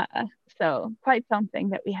 So quite something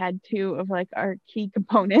that we had 2 of like our key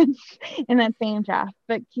components in that same draft.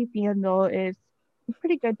 But Keith Yandel is a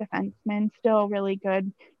pretty good defenseman, still really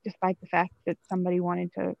good, despite the fact that somebody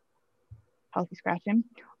wanted to healthy scratch him.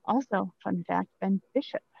 Also, fun fact, Ben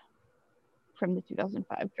Bishop from the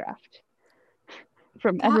 2005 draft.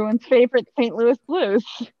 From everyone's favorite St. Louis Blues.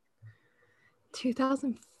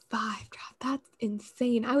 2005 draft. That's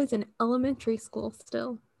insane. I was in elementary school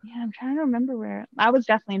still. Yeah, I'm trying to remember where. I was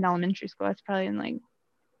definitely in elementary school. I was probably in like.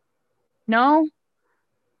 No.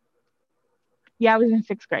 Yeah, I was in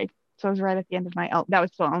 6th grade. So I was right at the end of that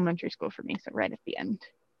was still elementary school for me. So right at the end.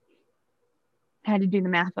 I had to do the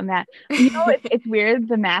math on that. You know, it's weird,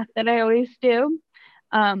 the math that I always do.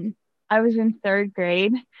 I was in 3rd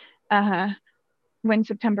grade when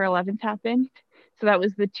September 11th happened. So that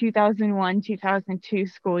was the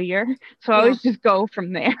 2001-2002 school year. So I always just go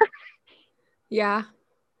from there. Yeah.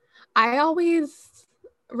 I always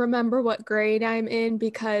remember what grade I'm in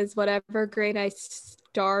because whatever grade I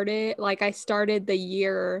started, like I started the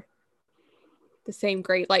year the same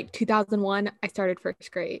grade. Like 2001, I started 1st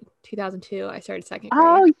grade. 2002, I started 2nd grade.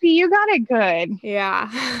 Oh, see, you got it good. Yeah.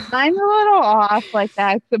 I'm a little off like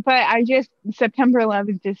that, but I just, September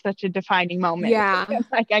 11th is such a defining moment. Yeah.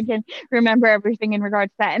 Like I can remember everything in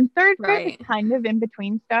regards to that. And 3rd grade is kind of in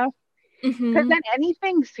between stuff. Because then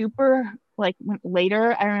anything super like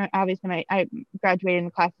later, obviously I graduated in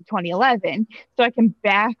the class of 2011, so I can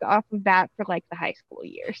back off of that for like the high school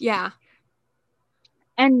years. Yeah.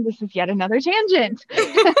 And this is yet another tangent.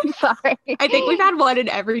 I'm sorry. I think we've had one in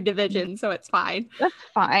every division, so it's fine. That's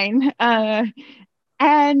fine. And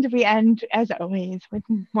we end, as always, with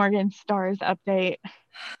Morgan Stars update.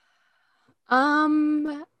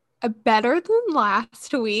 Better than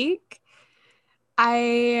last week.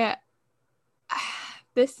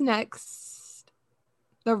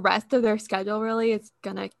 The rest of their schedule really is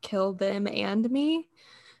gonna kill them and me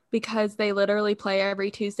because they literally play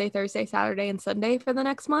every Tuesday, Thursday, Saturday, and Sunday for the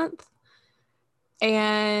next month.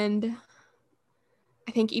 And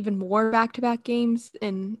I think even more back-to-back games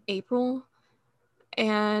in April.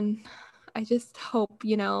 And I just hope,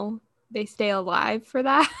 they stay alive for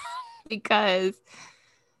that because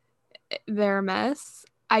they're a mess.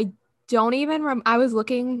 I don't even I was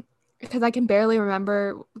looking because I can barely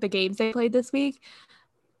remember the games they played this week.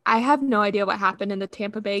 I have no idea what happened in the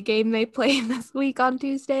Tampa Bay game they played this week on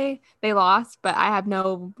Tuesday. They lost, but I have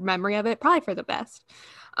no memory of it, probably for the best.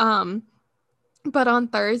 But on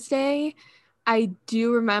Thursday, I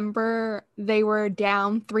do remember they were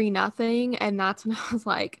down 3-0, and that's when I was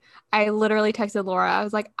like, I literally texted Laura. I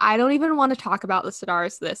was like, I don't even want to talk about the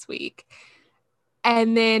Stars this week.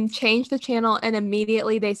 And then changed the channel, and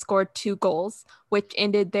immediately they scored 2 goals, which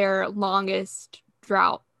ended their longest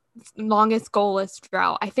goalless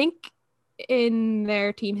drought, I think, in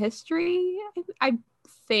their team history, I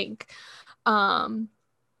think. And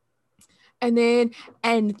then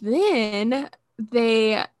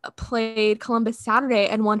they played Columbus Saturday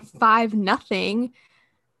and won 5-0,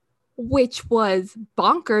 which was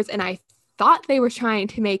bonkers. And I thought they were trying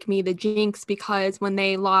to make me the jinx, because when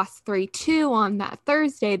they lost 3-2 on that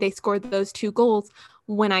Thursday, they scored those 2 goals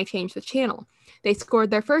when I changed the channel. They scored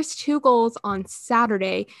their first 2 goals on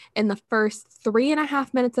Saturday in the first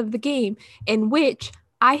 3.5 minutes of the game, in which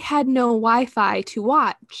I had no Wi-Fi to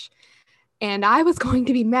watch. And I was going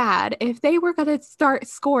to be mad if they were going to start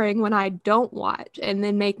scoring when I don't watch and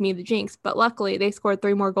then make me the jinx. But luckily, they scored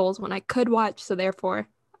 3 more goals when I could watch, so therefore,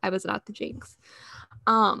 I was not the jinx.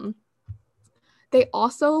 They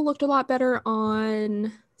also looked a lot better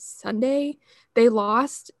on Sunday. They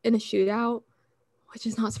lost in a shootout, which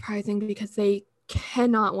is not surprising because they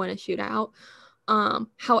cannot win a shootout.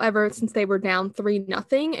 However, since they were down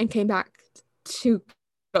 3-0 and came back to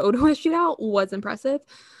go to a shootout, was impressive.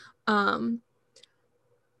 The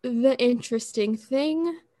interesting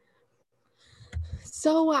thing,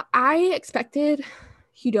 so I expected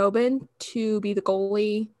Hudobin to be the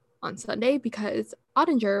goalie on Sunday because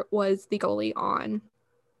Ottinger was the goalie on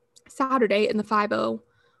Saturday in the 5-0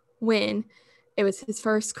 win. It was his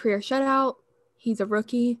first career shutout. He's a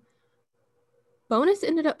rookie. Bowness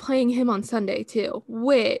ended up playing him on Sunday too,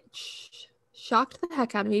 which shocked the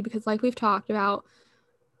heck out of me because, like we've talked about,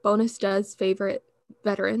 Bowness does favorite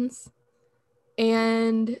veterans.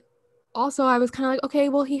 And also I was kind of like, okay,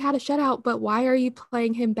 well, he had a shutout, but why are you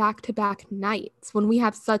playing him back-to-back nights when we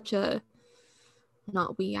have such a,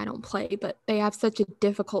 not we, I don't play, but they have such a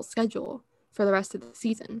difficult schedule for the rest of the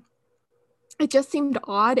season? It just seemed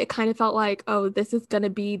odd. It kind of felt like, oh, this is going to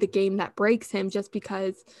be the game that breaks him, just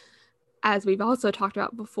because, as we've also talked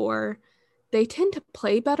about before, they tend to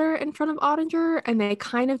play better in front of Ottinger, and they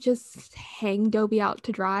kind of just hang Dobie out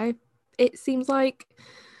to dry, it seems like,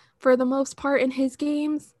 for the most part in his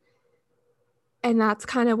games. And that's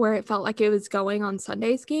kind of where it felt like it was going on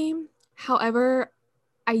Sunday's game. However,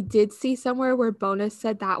 I did see somewhere where Bowness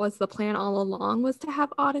said that was the plan all along, was to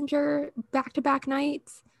have Ottinger back-to-back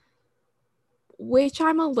nights, which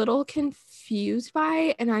I'm a little confused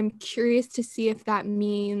by, and I'm curious to see if that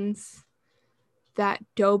means that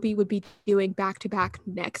Dobie would be doing back-to-back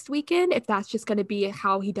next weekend, if that's just going to be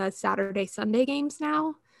how he does Saturday, Sunday games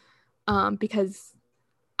now, because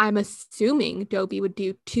I'm assuming Dobie would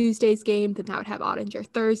do Tuesday's game, then that would have Ottinger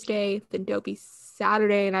Thursday, then Dobie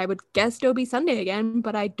Saturday, and I would guess Dobie Sunday again,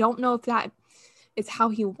 but I don't know if that is how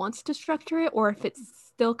he wants to structure it, or if it's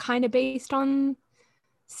still kind of based on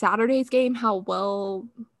Saturday's game, how well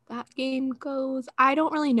that game goes. I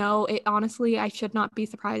don't really know. It honestly, I should not be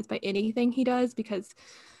surprised by anything he does, because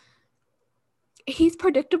he's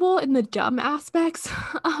predictable in the dumb aspects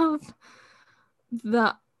of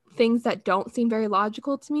the things that don't seem very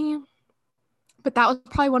logical to me. But that was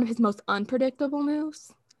probably one of his most unpredictable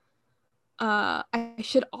moves. I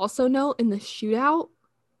should also note, in the shootout,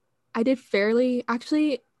 I did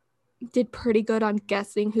pretty good on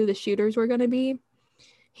guessing who the shooters were going to be.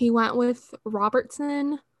 He went with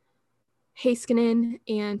Robertson, Heiskanen,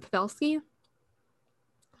 and Pavelski.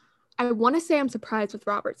 I want to say I'm surprised with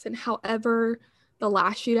Robertson. However, the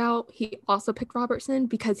last shootout, he also picked Robertson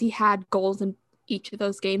because he had goals in each of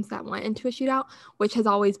those games that went into a shootout, which has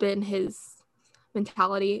always been his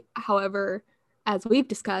mentality. However, as we've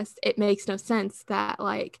discussed, it makes no sense that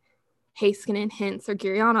like Heiskanen, Hintz, or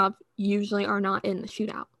Gurianov usually are not in the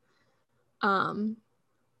shootout.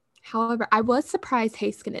 However, I was surprised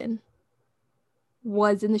Heiskanen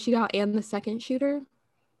was in the shootout and the second shooter.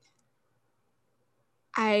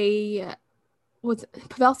 Pavelski's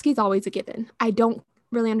always a given. I don't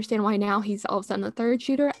really understand why now he's all of a sudden the third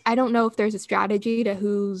shooter. I don't know if there's a strategy to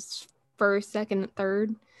who's first, second, and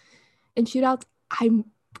third in shootouts.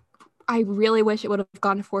 I really wish it would have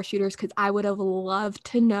gone to 4 shooters, because I would have loved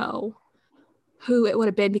to know who it would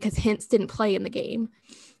have been, because Hintz didn't play in the game.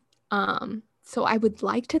 So I would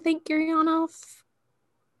like to think Gurianov,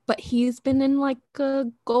 but he's been in like a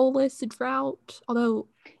goalless drought, although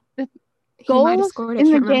he might have scored.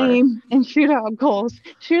 In the game and shootout goals.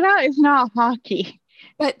 Shootout is not hockey.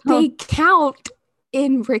 But they count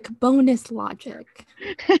in Rick bonus logic.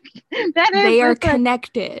 That is, they are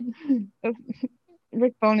connected.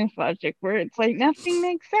 Rick bonus logic, where it's like nothing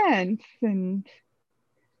makes sense and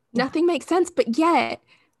nothing makes sense, but yet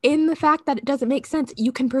in the fact that it doesn't make sense,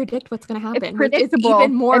 you can predict what's going to happen, it's predictable, which is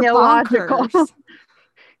even more and illogical.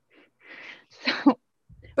 So,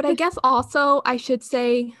 but I guess also I should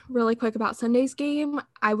say really quick about Sunday's game.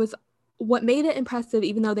 What made it impressive,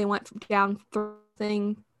 even though they went down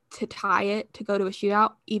 3 to tie it to go to a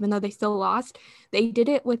shootout, even though they still lost, they did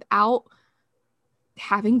it without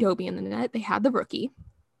having Doby in the net. They had the rookie.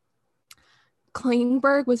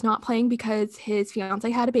 Klingberg was not playing because his fiance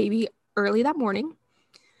had a baby early that morning.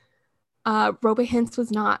 Roope Hintz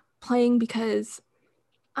was not playing because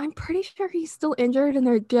I'm pretty sure he's still injured, and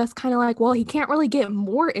they're just kind of like, well, he can't really get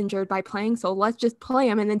more injured by playing, so let's just play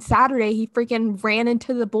him. And then Saturday, he freaking ran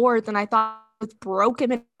into the boards, and I thought it was broke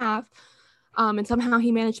him in half. And somehow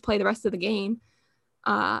he managed to play the rest of the game.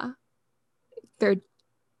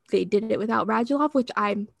 They did it without Radulov, which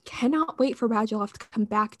I cannot wait for Radulov to come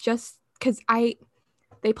back, just because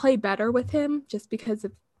they play better with him just because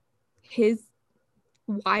of his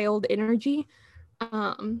wild energy.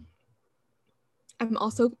 I'm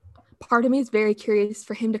also, part of me is very curious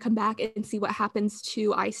for him to come back and see what happens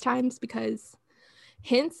to ice times, because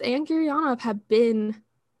Hintz and Gurianov have been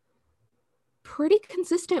pretty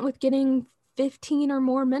consistent with getting 15 or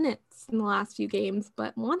more minutes in the last few games.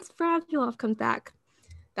 But once Radulov comes back,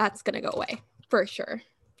 that's going to go away for sure.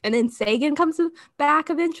 And then Seguin comes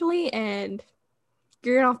back eventually, and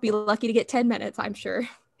Gurianov will be lucky to get 10 minutes, I'm sure.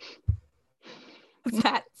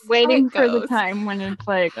 That's waiting for the time when it's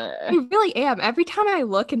like I really am. Every time I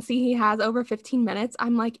look and see he has over 15 minutes,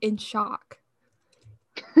 I'm like in shock.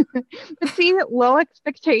 But see, low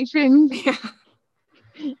expectations. Yeah.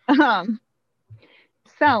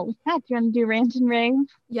 So Pat, do you want to do rant and rave?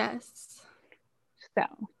 Yes. So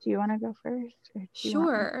do you want to go first?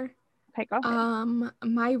 Sure. Okay, go ahead.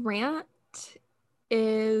 My rant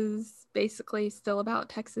is basically still about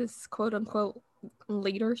Texas quote unquote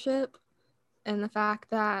leadership, and the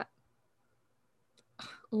fact that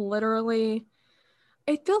literally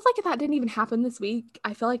it feels like that didn't even happen this week.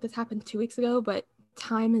 I feel like this happened 2 weeks ago, but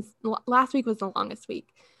last week was the longest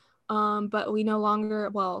week. But we no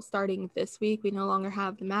longer, starting this week, we no longer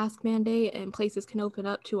have the mask mandate, and places can open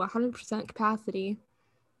up to 100% capacity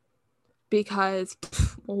because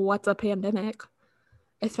what's a pandemic?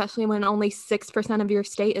 Especially when only 6% of your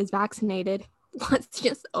state is vaccinated. Let's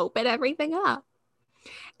just open everything up.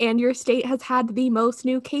 And your state has had the most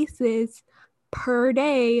new cases per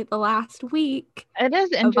day the last week. It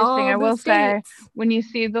is interesting, I will say, when you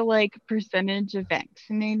see the percentage of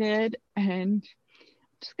vaccinated, and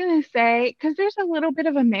I'm just gonna say, because there's a little bit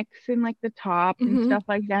of a mix in the top and stuff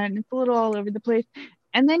like that, and it's a little all over the place,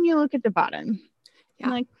 and then you look at the bottom.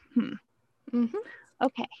 Yeah. I'm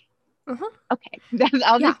okay. Okay.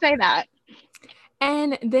 I'll just say that.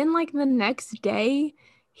 And then the next day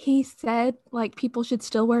he said people should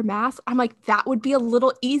still wear masks. I'm like, that would be a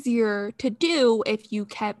little easier to do if you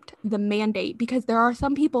kept the mandate, because there are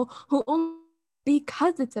some people who only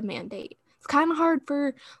because it's a mandate. It's kind of hard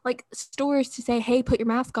for stores to say, hey, put your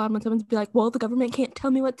mask on, when someone's be like, well, the government can't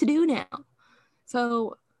tell me what to do now.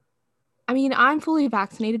 So I mean, I'm fully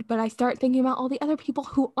vaccinated, but I start thinking about all the other people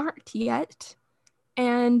who aren't yet,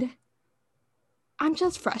 and I'm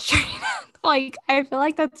just frustrated. I feel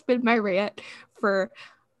like that's been my rant for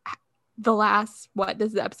the last,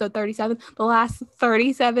 this is episode 37? The last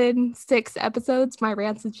 37, 6 episodes, my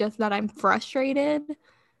rant is just that I'm frustrated.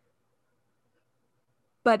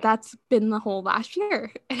 But that's been the whole last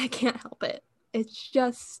year, and I can't help it. It's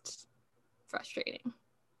just frustrating.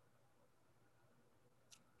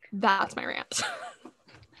 That's my rant.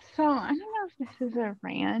 So I don't know if this is a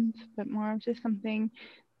rant, but more of just something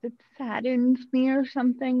that saddens me or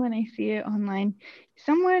something when I see it online.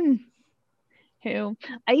 Someone who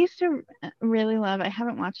I used to really love, I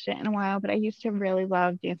haven't watched it in a while, but I used to really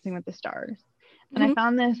love Dancing with the Stars. And I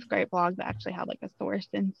found this great blog that actually had a source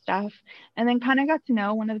and stuff, and then kind of got to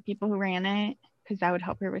know one of the people who ran it, because I would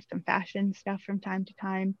help her with some fashion stuff from time to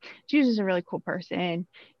time. She's just a really cool person,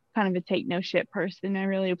 kind of a take no shit person. I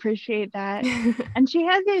really appreciate that. And she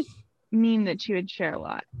had this meme that she would share a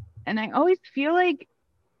lot, and I always feel like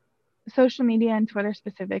social media and Twitter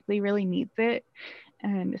specifically really needs it,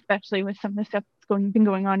 and especially with some of the stuff that's been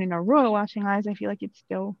going on in our royal watching lives, I feel like it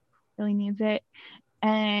still really needs it.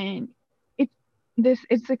 And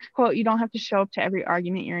it's a quote, you don't have to show up to every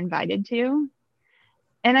argument you're invited to.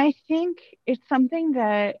 And I think it's something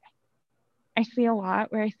that I see a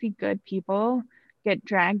lot, where I see good people get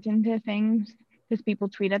dragged into things because people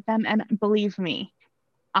tweet at them. And believe me,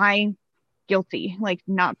 I guilty, like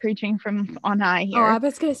not preaching from on high here. Oh, I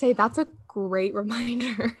was going to say that's a great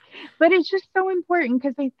reminder. But it's just so important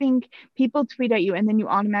because I think people tweet at you and then you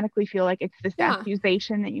automatically feel like it's this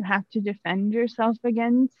accusation that you have to defend yourself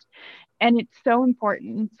against. And it's so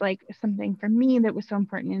important. It's like something for me that was so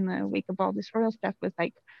important in the wake of all this royal stuff was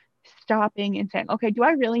like stopping and saying, okay, do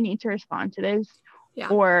I really need to respond to this? Yeah.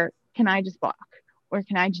 Or can I just block? Or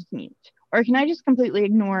can I just mute? Or can I just completely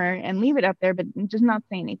ignore and leave it up there, but just not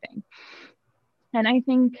say anything? And I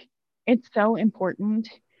think it's so important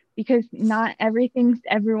because not everything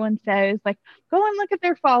everyone says, like, go and look at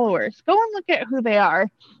their followers, go and look at who they are.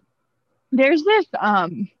 There's this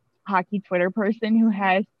hockey Twitter person who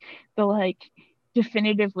has the like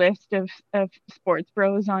definitive list of sports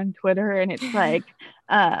bros on Twitter, and it's like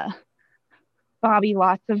Bobby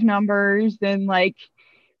lots of numbers and like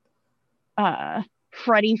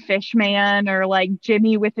Freddie Fishman or like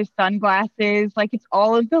Jimmy with his sunglasses. Like it's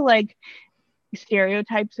all of the like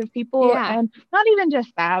stereotypes of people. And not even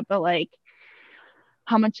just that, but like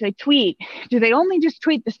how much they tweet. Do they only just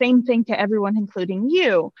tweet the same thing to everyone, including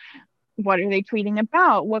you? What are they tweeting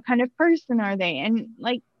about? What kind of person are they? And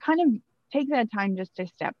like kind of take that time just to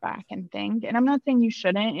step back and think. And I'm not saying you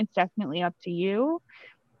shouldn't, it's definitely up to you,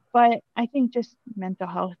 but I think just mental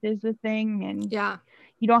health is a thing, and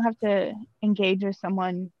you don't have to engage with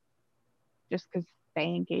someone just because they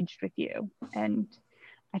engaged with you. And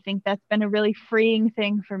I think that's been a really freeing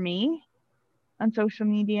thing for me on social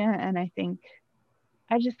media. And I think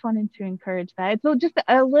I just wanted to encourage that. It's just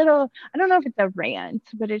a little, I don't know if it's a rant,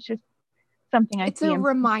 but it's just something it's a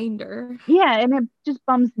reminder. Yeah. And it just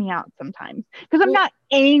bums me out sometimes because I'm not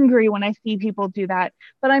angry when I see people do that,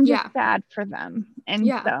 but I'm just sad for them. And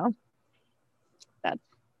so that's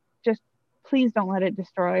just, please don't let it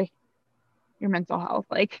destroy your mental health.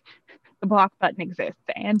 Like, the block button exists,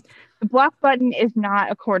 and the block button is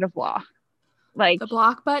not a court of law. Like the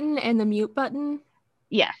block button and the mute button.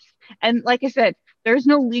 Yes. And like I said, there's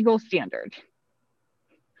no legal standard.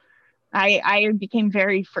 I became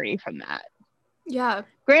very free from that. Yeah.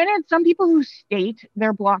 Granted, some people who state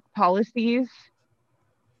their block policies,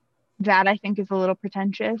 that I think is a little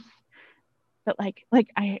pretentious. But like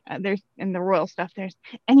there's in the royal stuff, there's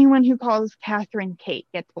anyone who calls Catherine Kate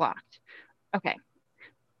gets blocked. Okay.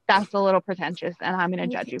 That's a little pretentious, and I'm going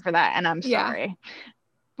to judge you for that, and I'm sorry.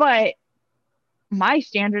 But my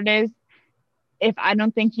standard is, if I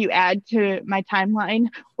don't think you add to my timeline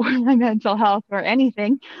or my mental health or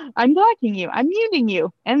anything, I'm blocking you, I'm muting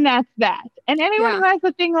you, and that's that. And anyone who has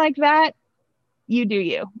a thing like that, you do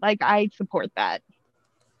you. Like, I support that.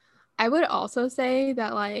 I would also say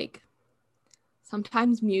that, like,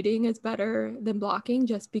 sometimes muting is better than blocking,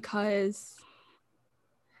 just because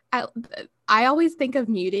I always think of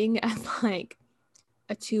muting as like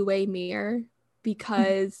a two-way mirror,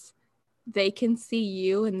 because they can see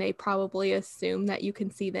you and they probably assume that you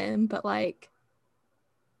can see them. But like,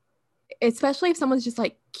 especially if someone's just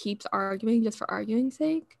like keeps arguing just for arguing's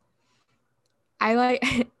sake, I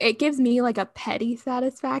like it gives me like a petty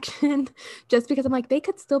satisfaction just because I'm like, they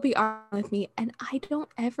could still be arguing with me and I don't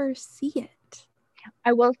ever see it.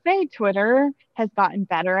 I will say Twitter has gotten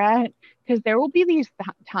better at, because there will be these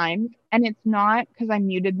times, and it's not because I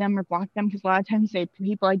muted them or blocked them, because a lot of times they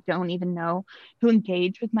people I don't even know who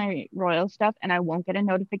engage with my royal stuff, and I won't get a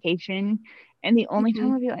notification. And the only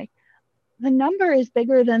time I'll be like, the number is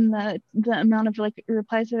bigger than the amount of like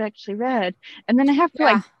replies I've actually read. And then I have to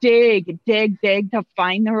like dig to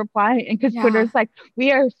find the reply. And because Twitter's like,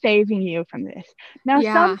 we are saving you from this. Now,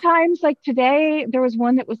 sometimes like today, there was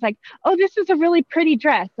one that was like, oh, this is a really pretty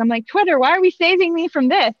dress. I'm like, Twitter, why are we saving me from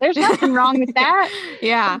this? There's nothing wrong with that.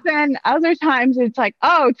 But then other times it's like,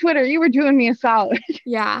 oh, Twitter, you were doing me a solid.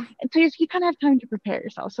 Yeah. And so you kind of have time to prepare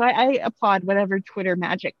yourself. So I applaud whatever Twitter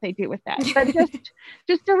magic they do with that. But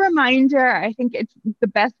just a reminder, I think it's the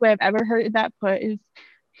best way I've ever heard that put is,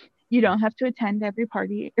 you don't have to attend every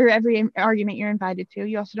party or every argument you're invited to.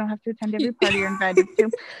 You also don't have to attend every party you're invited to.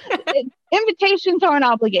 Invitations aren't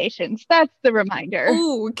obligations. That's the reminder.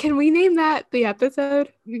 Oh, can we name that the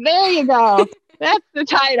episode? There you go. That's the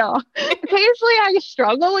title. Occasionally I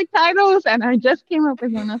struggle with titles, and I just came up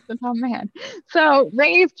with one off the top of my head. So,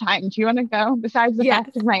 rave time. Do you want to go? Besides the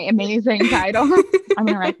fact of my amazing title, I'm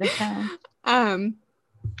going to write this down.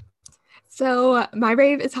 So my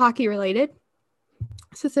rave is hockey related,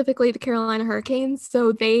 specifically the Carolina Hurricanes.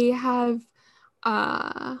 So they have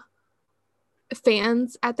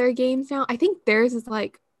fans at their games now. I think theirs is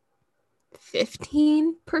like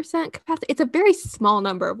 15% capacity. It's a very small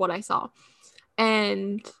number of what I saw.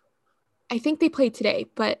 And I think they played today,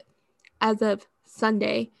 but as of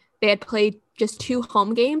Sunday, they had played just 2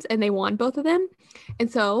 home games and they won both of them.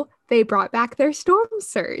 And so they brought back their Storm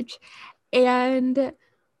Surge. And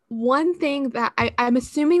one thing that I'm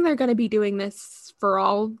assuming they're going to be doing this for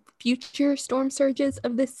all future Storm Surges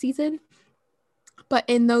of this season. But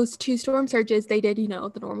in those 2 Storm Surges, they did, the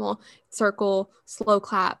normal circle, slow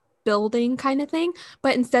clap, building kind of thing.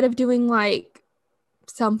 But instead of doing like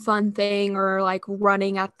some fun thing or like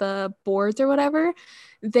running at the boards or whatever,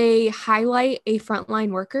 they highlight a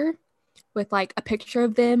frontline worker with like a picture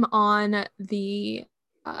of them on the,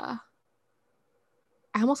 I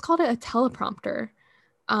almost called it a teleprompter,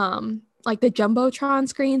 like the Jumbotron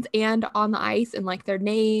screens and on the ice, and like their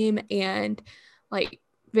name and like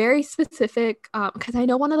very specific, because I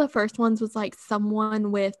know one of the first ones was like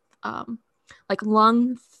someone with like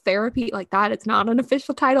lung therapy, like that. It's not an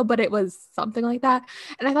official title, but it was something like that.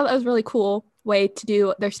 And I thought that was a really cool way to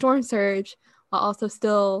do their Storm Surge while also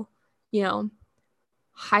still,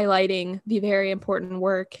 highlighting the very important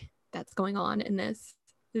work that's going on in this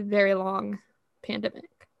very long pandemic.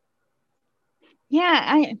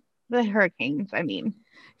 Yeah, the Hurricanes, I mean.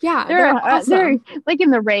 Yeah, they're awesome. They're like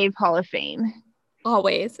in the Rave Hall of Fame.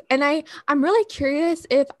 Always. And I'm really curious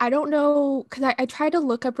if, I don't know, because I tried to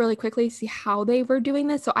look up really quickly to see how they were doing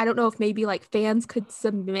this. So I don't know if maybe like fans could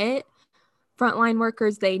submit frontline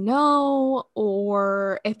workers they know,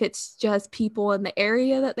 or if it's just people in the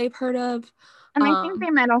area that they've heard of. And I think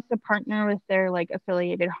they might also partner with their like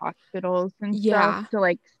affiliated hospitals and stuff to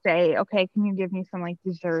like say, okay, can you give me some like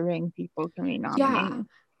deserving people can we nominate? Yeah.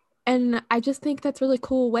 And I just think that's a really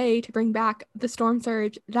cool way to bring back the Storm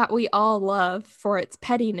Surge that we all love for its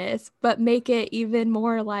pettiness, but make it even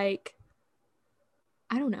more like,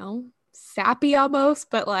 I don't know, sappy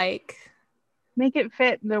almost, but like make it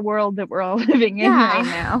fit the world that we're all living in right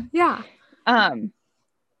now. Yeah.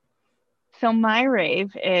 So my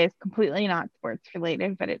rave is completely not sports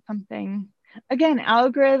related, but it's something, again,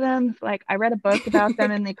 algorithms, like I read a book about them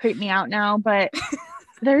and they creep me out now, but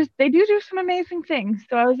they do some amazing things.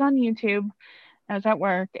 So I was on YouTube, I was at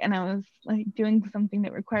work, and I was like doing something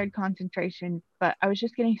that required concentration, but I was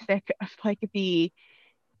just getting sick of like the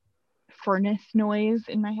furnace noise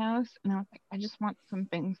in my house, and I was like, I just want some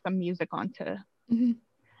music on to.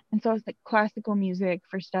 And so I was like, classical music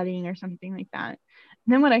for studying or something like that.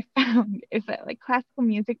 And then what I found is that like classical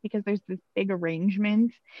music, because there's this big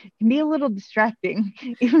arrangement, can be a little distracting,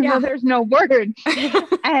 even though there's no words.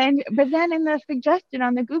 But then in the suggested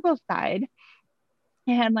on the Google side,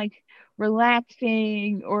 it had like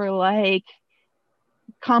relaxing or like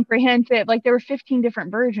comprehensive, like there were 15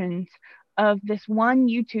 different versions of this one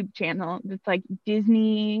YouTube channel that's like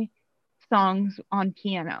Disney songs on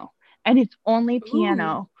piano, and it's only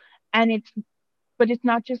piano. And but it's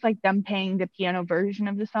not just like them playing the piano version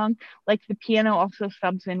of the song, like the piano also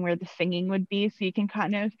subs in where the singing would be, so you can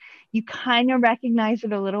kind of recognize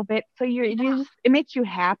it a little bit, so it makes you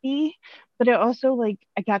happy, but it also like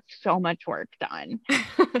I got so much work done.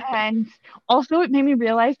 And also it made me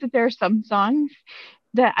realize that there are some songs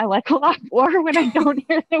that I like a lot more when I don't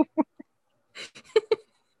hear the words.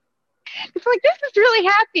 It's like, this is really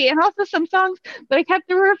happy. And also some songs that I kept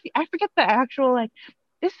I forget the actual, like,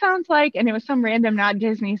 this sounds like, and it was some random not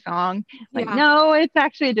Disney song. Like, no, it's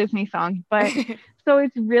actually a Disney song. But so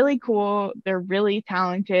it's really cool. They're really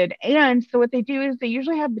talented. And so what they do is they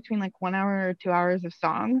usually have between like 1 hour or 2 hours of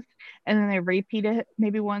songs, and then they repeat it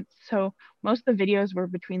maybe once. So most of the videos were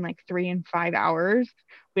between like 3 and 5 hours,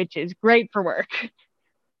 which is great for work.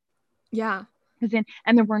 Yeah.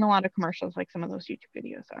 And there weren't a lot of commercials like some of those YouTube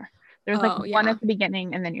videos are. There's like one at the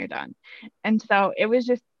beginning and then you're done. And so it was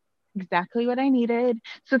just exactly what I needed.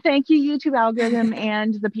 So thank you, YouTube algorithm,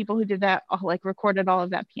 and the people who did that, like recorded all of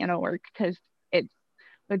that piano work, because it's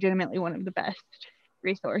legitimately one of the best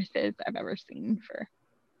resources I've ever seen for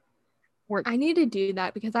work. I need to do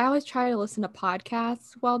that because I always try to listen to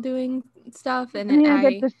podcasts while doing stuff, and I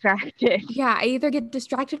get distracted. Yeah, I either get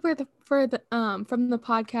distracted from the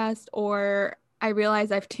podcast, or I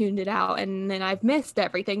realize I've tuned it out and then I've missed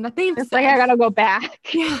everything that they've said. Like I gotta go back.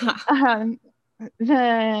 Yeah.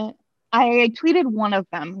 I tweeted one of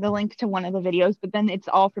them, the link to one of the videos, but then it's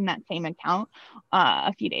all from that same account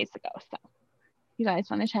a few days ago. So if you guys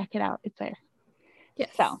want to check it out, it's there. Yes.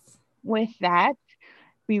 So with that,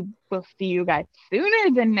 we will see you guys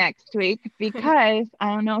sooner than next week, because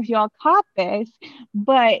I don't know if y'all caught this,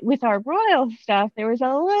 but with our royal stuff, there was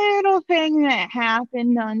a little thing that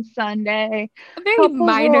happened on Sunday. A very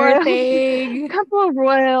minor thing. A couple of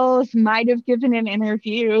royals might have given an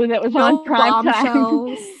interview that was on prime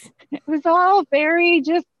time. It was all very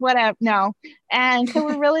just whatever. No. And so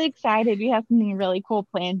we're really excited. We have something really cool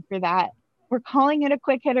planned for that. we're calling it a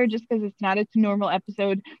quick hitter just because it's not its normal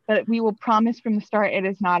episode, but we will promise from the start it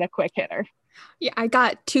is not a quick hitter. Yeah, I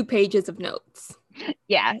got 2 pages of notes.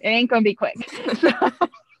 Yeah, it ain't gonna be quick. So,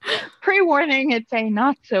 pre-warning, it's a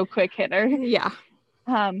not so quick hitter. Yeah.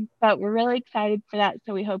 But we're really excited for that,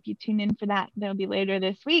 so we hope you tune in for that. That'll be later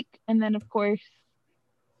this week, and then of course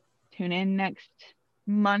tune in next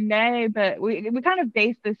Monday. But we kind of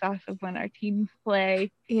base this off of when our teams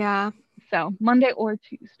play. Yeah. So Monday or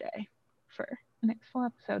Tuesday for the next full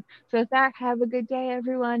episode. So with that, have a good day,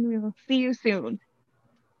 everyone. We will see you soon.